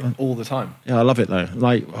 Yeah. All the time. Yeah, I love it though.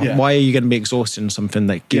 Why are you going to be exhausted in something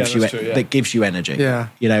that gives that gives you energy?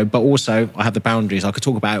 Yeah. But also I have the boundaries. I could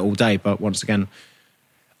talk about it all day, but once again,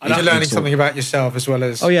 you're learning something about yourself as well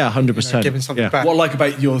as 100%. Giving something back. What I like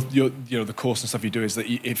about your the course and stuff you do is that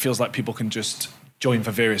it feels like people can just join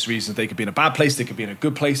for various reasons. They could be in a bad place, they could be in a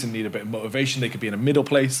good place and need a bit of motivation, they could be in a middle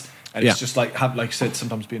place, and it's just like you said,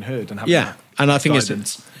 sometimes being heard and having and I think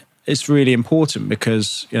guidance. It's really important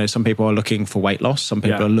because some people are looking for weight loss, some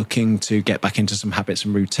people are looking to get back into some habits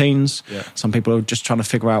and routines, some people are just trying to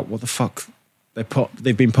figure out what the fuck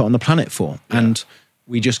they've been put on the planet for, and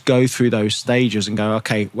we just go through those stages and go,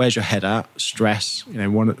 okay, where's your head at? Stress.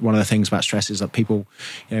 One of the things about stress is that people,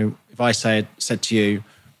 if I said to you,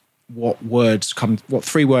 what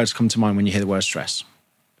 3 words come to mind when you hear the word stress?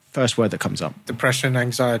 First word that comes up. Depression,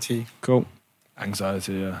 anxiety. Cool.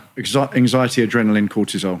 Anxiety, Anxiety, adrenaline,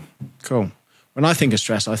 cortisol. Cool. When I think of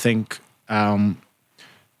stress, I think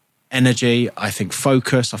energy, I think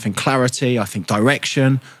focus, I think clarity, I think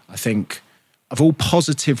direction, I think of all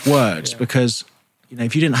positive words because,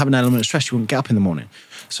 if you didn't have an element of stress, you wouldn't get up in the morning.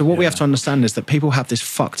 So what we have to understand is that people have this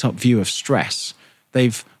fucked up view of stress.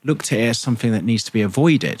 They've looked at it as something that needs to be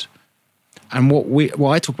avoided. And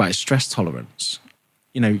what I talk about is stress tolerance.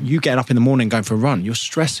 You getting up in the morning going for a run, you're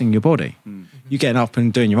stressing your body. You getting up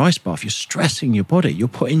and doing your ice bath, you're stressing your body. You're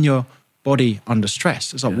putting your body under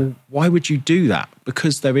stress. It's like, well, why would you do that?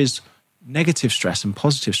 Because there is negative stress and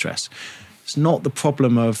positive stress. It's not the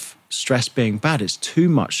problem of stress being bad, it's too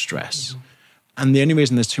much stress. And the only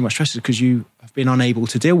reason there's too much stress is because you have been unable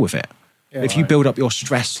to deal with it. If you build up your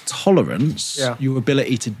stress tolerance, your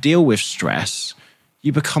ability to deal with stress,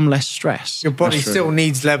 you become less stressed. Your body still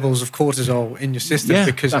needs levels of cortisol in your system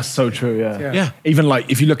because that's so true. Yeah. Even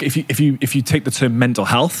if you take the term mental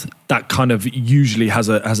health, that kind of usually has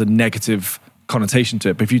a negative connotation to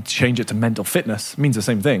it. But if you change it to mental fitness, it means the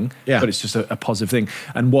same thing, but it's just a positive thing.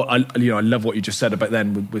 And what I love what you just said about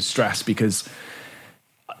then with stress, because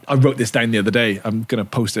I wrote this down the other day. I'm going to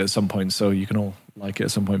post it at some point so you can all like it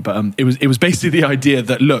at some point. But it was basically the idea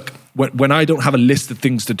that, look, when I don't have a list of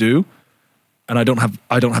things to do, and I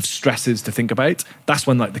don't have stresses to think about, that's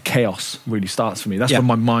when like the chaos really starts for me. That's when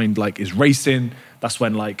my mind like is racing. That's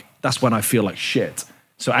when I feel like shit.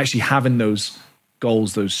 So actually having those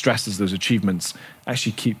goals, those stresses, those achievements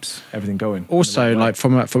actually keeps everything going. Also, like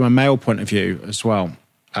from a male point of view as well,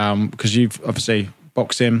 because you've obviously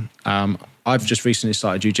boxing. I've just recently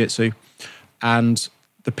started jiu-jitsu, and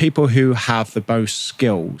the people who have the most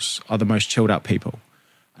skills are the most chilled out people.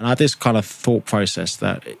 And I had this kind of thought process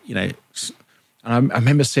that, and I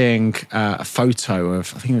remember seeing a photo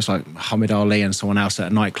of, I think it was like Muhammad Ali and someone else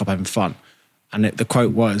at a nightclub having fun. And the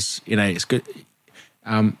quote was, it's good.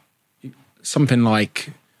 Something like,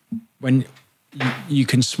 when you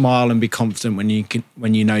can smile and be confident when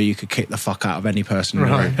you know you could kick the fuck out of any person in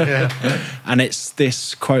the room. Yeah. And it's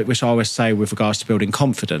this quote which I always say with regards to building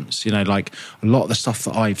confidence. Like a lot of the stuff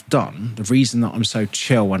that I've done, the reason that I'm so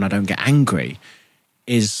chill and I don't get angry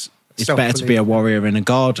is it's better to be a warrior in a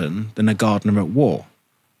garden than a gardener at war.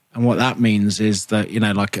 And what that means is that,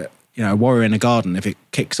 a warrior in a garden, if it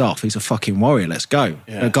kicks off, he's a fucking warrior, let's go.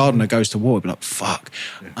 Yeah. A gardener goes to war, he'll be like, fuck.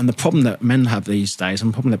 Yeah. And the problem that men have these days,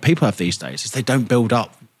 and the problem that people have these days, is they don't build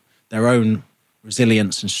up their own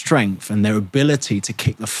resilience and strength and their ability to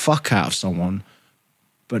kick the fuck out of someone,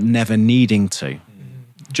 but never needing to.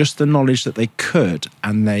 Just the knowledge that they could,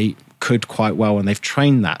 and they could quite well, and they've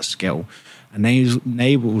trained that skill,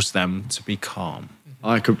 enables them to be calm.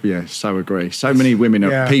 I could, so agree. So many women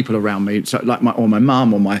are people around me, so like my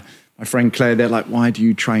mum or my friend Claire. They're like, "Why do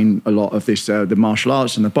you train a lot of this, the martial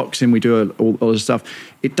arts and the boxing? We do all this stuff."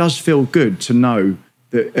 It does feel good to know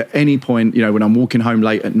that at any point, when I'm walking home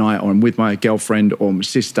late at night, or I'm with my girlfriend or my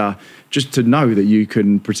sister, just to know that you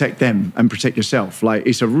can protect them and protect yourself. Like,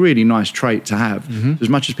 it's a really nice trait to have. Mm-hmm. As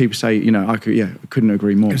much as people say, I couldn't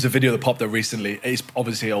agree more. There's a video that popped up recently. It's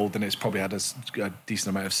obviously old and it's probably had a decent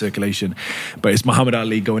amount of circulation, but it's Muhammad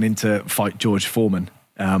Ali going in to fight George Foreman,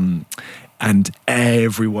 and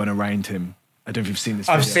everyone around him. I don't know if you've seen this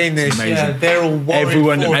video. I've seen this. Yeah, they're all worried.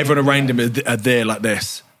 Everyone around him are there like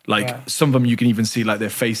this. Some of them you can even see like their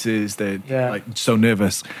faces. They're like so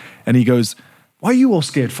nervous, and he goes, "Why are you all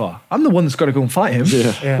scared for? I'm the one that's got to go and fight him.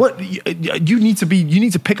 Yeah. What you need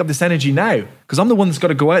to pick up this energy now, because I'm the one that's got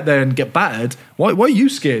to go out there and get battered. Why are you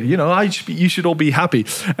scared? You should all be happy."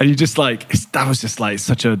 And you just that was just like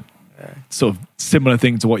such a sort of similar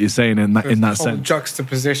thing to what you're saying in that sense.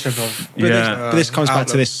 Juxtaposition of but this comes back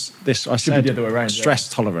to this I said, the other way around, stress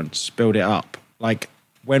tolerance, build it up. Like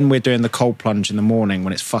when we're doing the cold plunge in the morning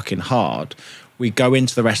when it's fucking hard, we go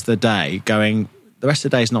into the rest of the day going, the rest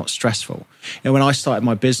of the day is not stressful. When I started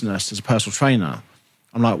my business as a personal trainer,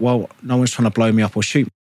 I'm like, well, no one's trying to blow me up or shoot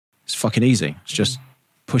me. It's fucking easy. It's just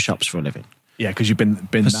push-ups for a living. Yeah, because you've been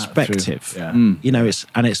perspective.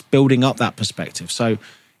 It's building up that perspective. So,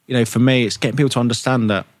 for me, it's getting people to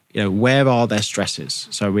understand that, where are their stresses?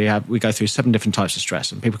 So we go through 7 different types of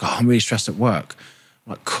stress, and people go, I'm really stressed at work.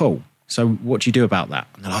 I'm like, cool. So what do you do about that?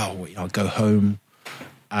 And they're like, I go home,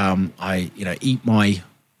 I eat my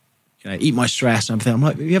stress and everything. I'm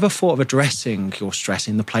like, have you ever thought of addressing your stress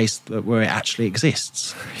in the place where it actually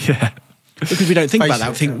exists? Yeah. Because we don't think about that.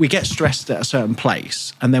 We think we get stressed at a certain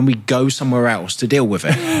place and then we go somewhere else to deal with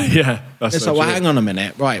it. Yeah. It's like, well, hang on a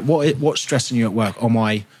minute. Right. What's stressing you at work? Oh,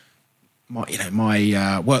 my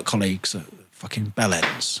work colleagues are fucking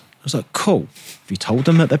bellends. I was like, cool. Have you told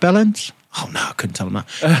them that they're bellends? Oh, no, I couldn't tell them that.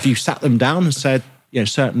 Have you sat them down and said,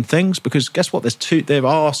 certain things? Because guess what? There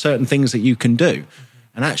are certain things that you can do.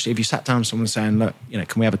 And actually, if you sat down with someone saying, look,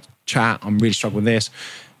 can we have a chat? I'm really struggling with this.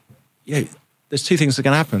 There's 2 things that are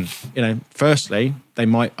going to happen. Firstly, they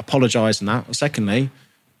might apologise in that. Or secondly,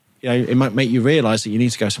 it might make you realise that you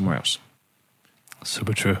need to go somewhere else.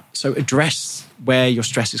 Super true. So address where your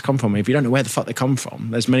stresses come from. If you don't know where the fuck they come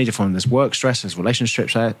from, there's many different. There's work stress, there's relationship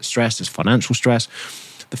stress, there's financial stress.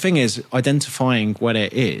 The thing is, identifying what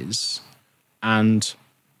it is and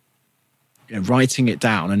writing it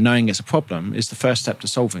down and knowing it's a problem is the first step to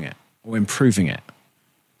solving it or improving it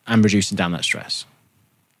and reducing down that stress.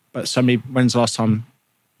 But when's the last time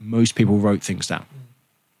most people wrote things down?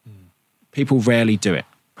 People rarely do it.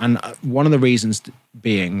 And one of the reasons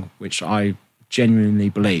being, which I genuinely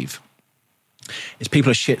believe, is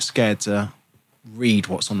people are shit scared to read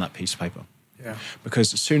what's on that piece of paper. Yeah.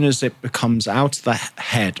 Because as soon as it becomes out of the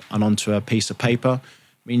head and onto a piece of paper,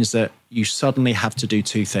 it means that you suddenly have to do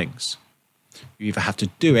 2 things. You either have to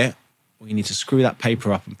do it or you need to screw that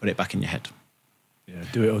paper up and put it back in your head. Yeah,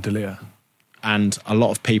 do it or delete it. And a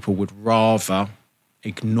lot of people would rather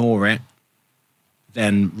ignore it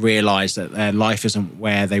than realise that their life isn't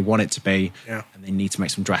where they want it to be, and they need to make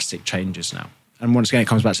some drastic changes now. And once again, it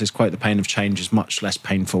comes back to this quote, the pain of change is much less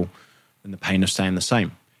painful than the pain of staying the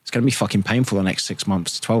same. It's going to be fucking painful the next 6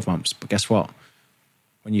 months to 12 months. But guess what?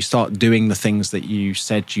 When you start doing the things that you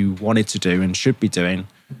said you wanted to do and should be doing,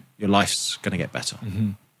 your life's going to get better.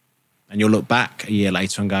 Mm-hmm. And you'll look back a year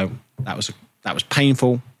later and go, that was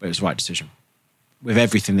painful, but it was the right decision. With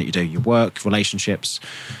everything that you do, your work, relationships,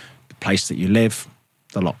 the place that you live,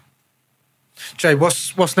 the lot. Jay,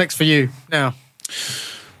 what's next for you now?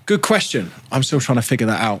 Good question. I'm still trying to figure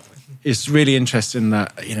that out. It's really interesting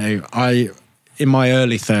that, in my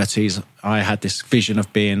early 30s, I had this vision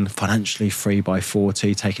of being financially free by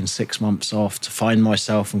 40, taking 6 months off to find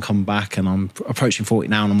myself and come back. And I'm approaching 40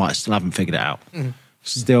 now and I still haven't figured it out. Mm.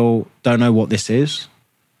 Still don't know what this is.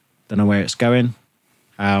 Don't know where it's going.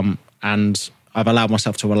 And I've allowed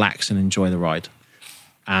myself to relax and enjoy the ride.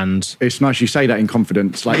 And it's nice you say that in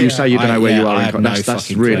confidence. Like you say you don't know where you are.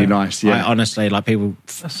 That's really nice. Yeah. I honestly, people...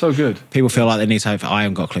 That's so good. People feel like they need to have... I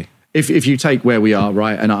haven't got a clue. If you take where we are,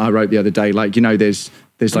 right, and I wrote the other day, there's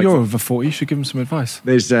like... You're over 40, you should give them some advice.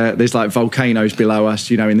 There's like volcanoes below us,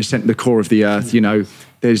 in the core of the earth,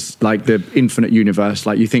 There's like the infinite universe.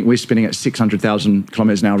 Like you think we're spinning at 600,000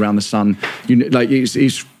 kilometers now around the sun.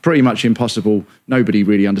 It's pretty much impossible. Nobody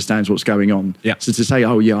really understands what's going on. Yeah. So to say,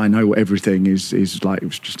 oh yeah, I know what everything is like, it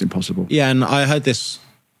was just impossible. Yeah, and I heard this.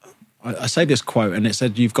 I say this quote, and it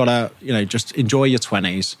said, "You've got to, just enjoy your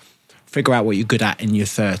 20s, figure out what you're good at in your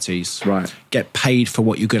 30s, right? Get paid for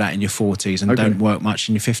what you're good at in your 40s, and don't work much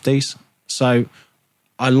in your 50s." So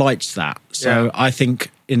I liked that. So I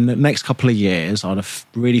think in the next couple of years, I'd have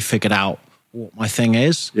really figured out what my thing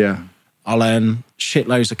is. Yeah. I'll earn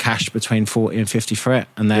shitloads of cash between 40 and 50 for it.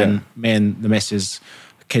 And then me and the missus,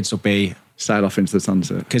 the kids will be... sail off into the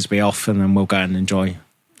sunset. Kids will be off and then we'll go and enjoy.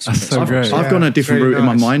 That's so great. I've gone a different route in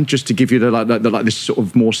my mind just to give you the this sort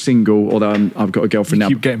of more single, although I've got a girlfriend now.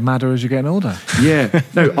 You keep getting madder as you're getting older. Yeah.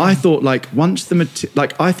 No, I thought once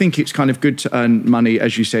I think it's kind of good to earn money,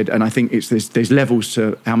 as you said, and I think there's levels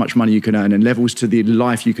to how much money you can earn and levels to the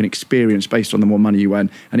life you can experience based on the more money you earn.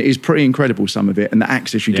 And it is pretty incredible, some of it, and the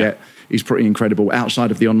access you get is pretty incredible outside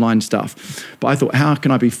of the online stuff. But I thought, how can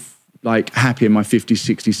I be happy in my 50s,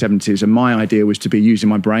 60s, 70s? And my idea was to be using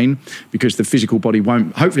my brain, because the physical body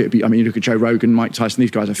won't, hopefully it'd be, you look at Joe Rogan, Mike Tyson, these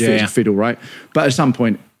guys are fit as a fiddle, right? But at some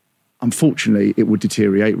point, unfortunately, it would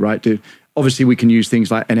deteriorate, right? Obviously, we can use things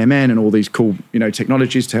like NMN and all these cool,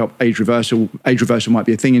 technologies to help age reversal. Age reversal might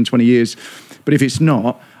be a thing in 20 years. But if it's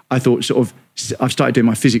not, I thought I've started doing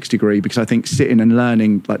my physics degree because I think sitting and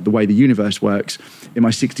learning the way the universe works in my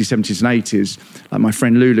 60s, 70s and 80s, like my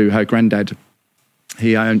friend Lulu, her granddad,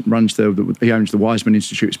 he owns the Wasmund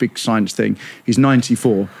Institute. It's a big science thing. He's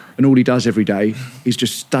 94, and all he does every day is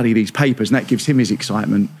just study these papers, and that gives him his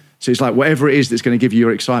excitement. So it's like whatever it is that's going to give you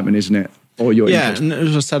your excitement, isn't it? Or your interest. And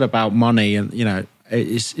as I said about money, and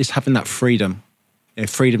it's having that freedom,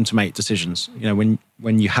 freedom to make decisions.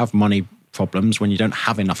 When you have money problems, when you don't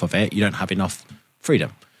have enough of it, you don't have enough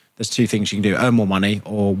freedom. There's two things you can do: earn more money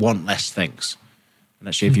or want less things. And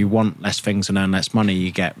actually, if you want less things and earn less money, you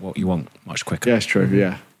get what you want much quicker. Yeah, it's true,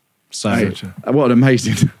 yeah. So, what an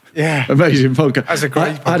amazing podcast. That's a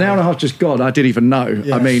great podcast. An hour and a half just gone, I didn't even know.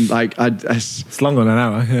 Yeah. I mean, it's longer than an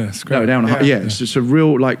hour, yeah. It's great. No, an hour and a half, yeah. It's a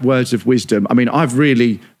real, words of wisdom. I mean, I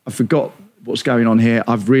forgot what's going on here.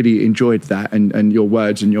 I've really enjoyed that and your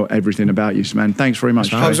words and your everything about you. So, man, thanks very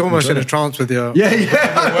much. I was almost in a trance with you.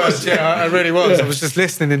 I really was. I was just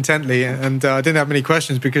listening intently, and I didn't have many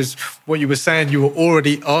questions because what you were saying, you were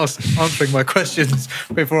already answering my questions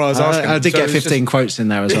before I was asking. I did get 15 quotes in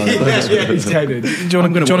there as well. Do you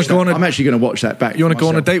want to go on? I'm actually going to watch that back. You want to go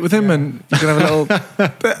on a date with him and you can have a little...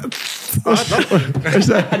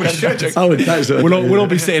 We'll all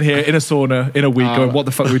be sitting here in a sauna in a week going, what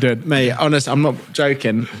the fuck are we doing? Mate, honestly, I'm not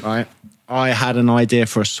joking, right? I had an idea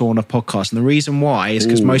for a sauna podcast, and the reason why is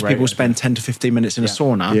because most people spend 10 to 15 minutes in a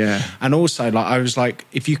sauna. Yeah. And also, I was like,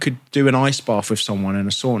 if you could do an ice bath with someone in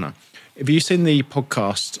a sauna. Have you seen the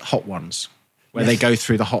podcast Hot Ones, where they go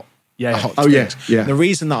through the hot things? Yeah. The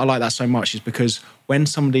reason that I like that so much is because when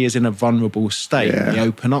somebody is in a vulnerable state, they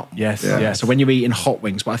open up. Yes. So when you're eating hot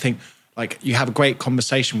wings, but I think you have a great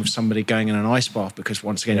conversation with somebody going in an ice bath because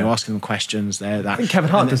once again, you're asking them questions. I think Kevin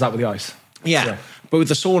Hart does that with the ice. Yeah. But with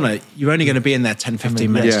the sauna, you're only going to be in there 10,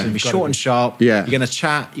 15 minutes. It's going to be short and sharp. Yeah. You're going to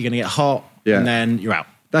chat, you're going to get hot, and then you're out.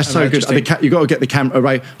 That's so good. You got to get the camera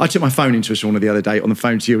right. I took my phone into a sauna the other day on the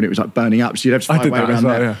phone to you, and it was like burning up. So you'd have to find a way around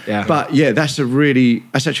that. Yeah. But yeah, that's actually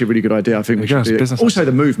a really good idea. I think we should do it. Also,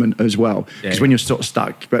 the movement as well, because when you're sort of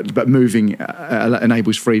stuck, but moving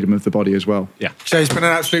enables freedom of the body as well. Yeah. Shaa, it's been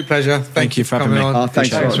an absolute pleasure. Thank you for having me. on.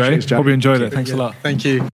 Thanks a lot. Hope you enjoyed it. Thanks a lot. Thank you.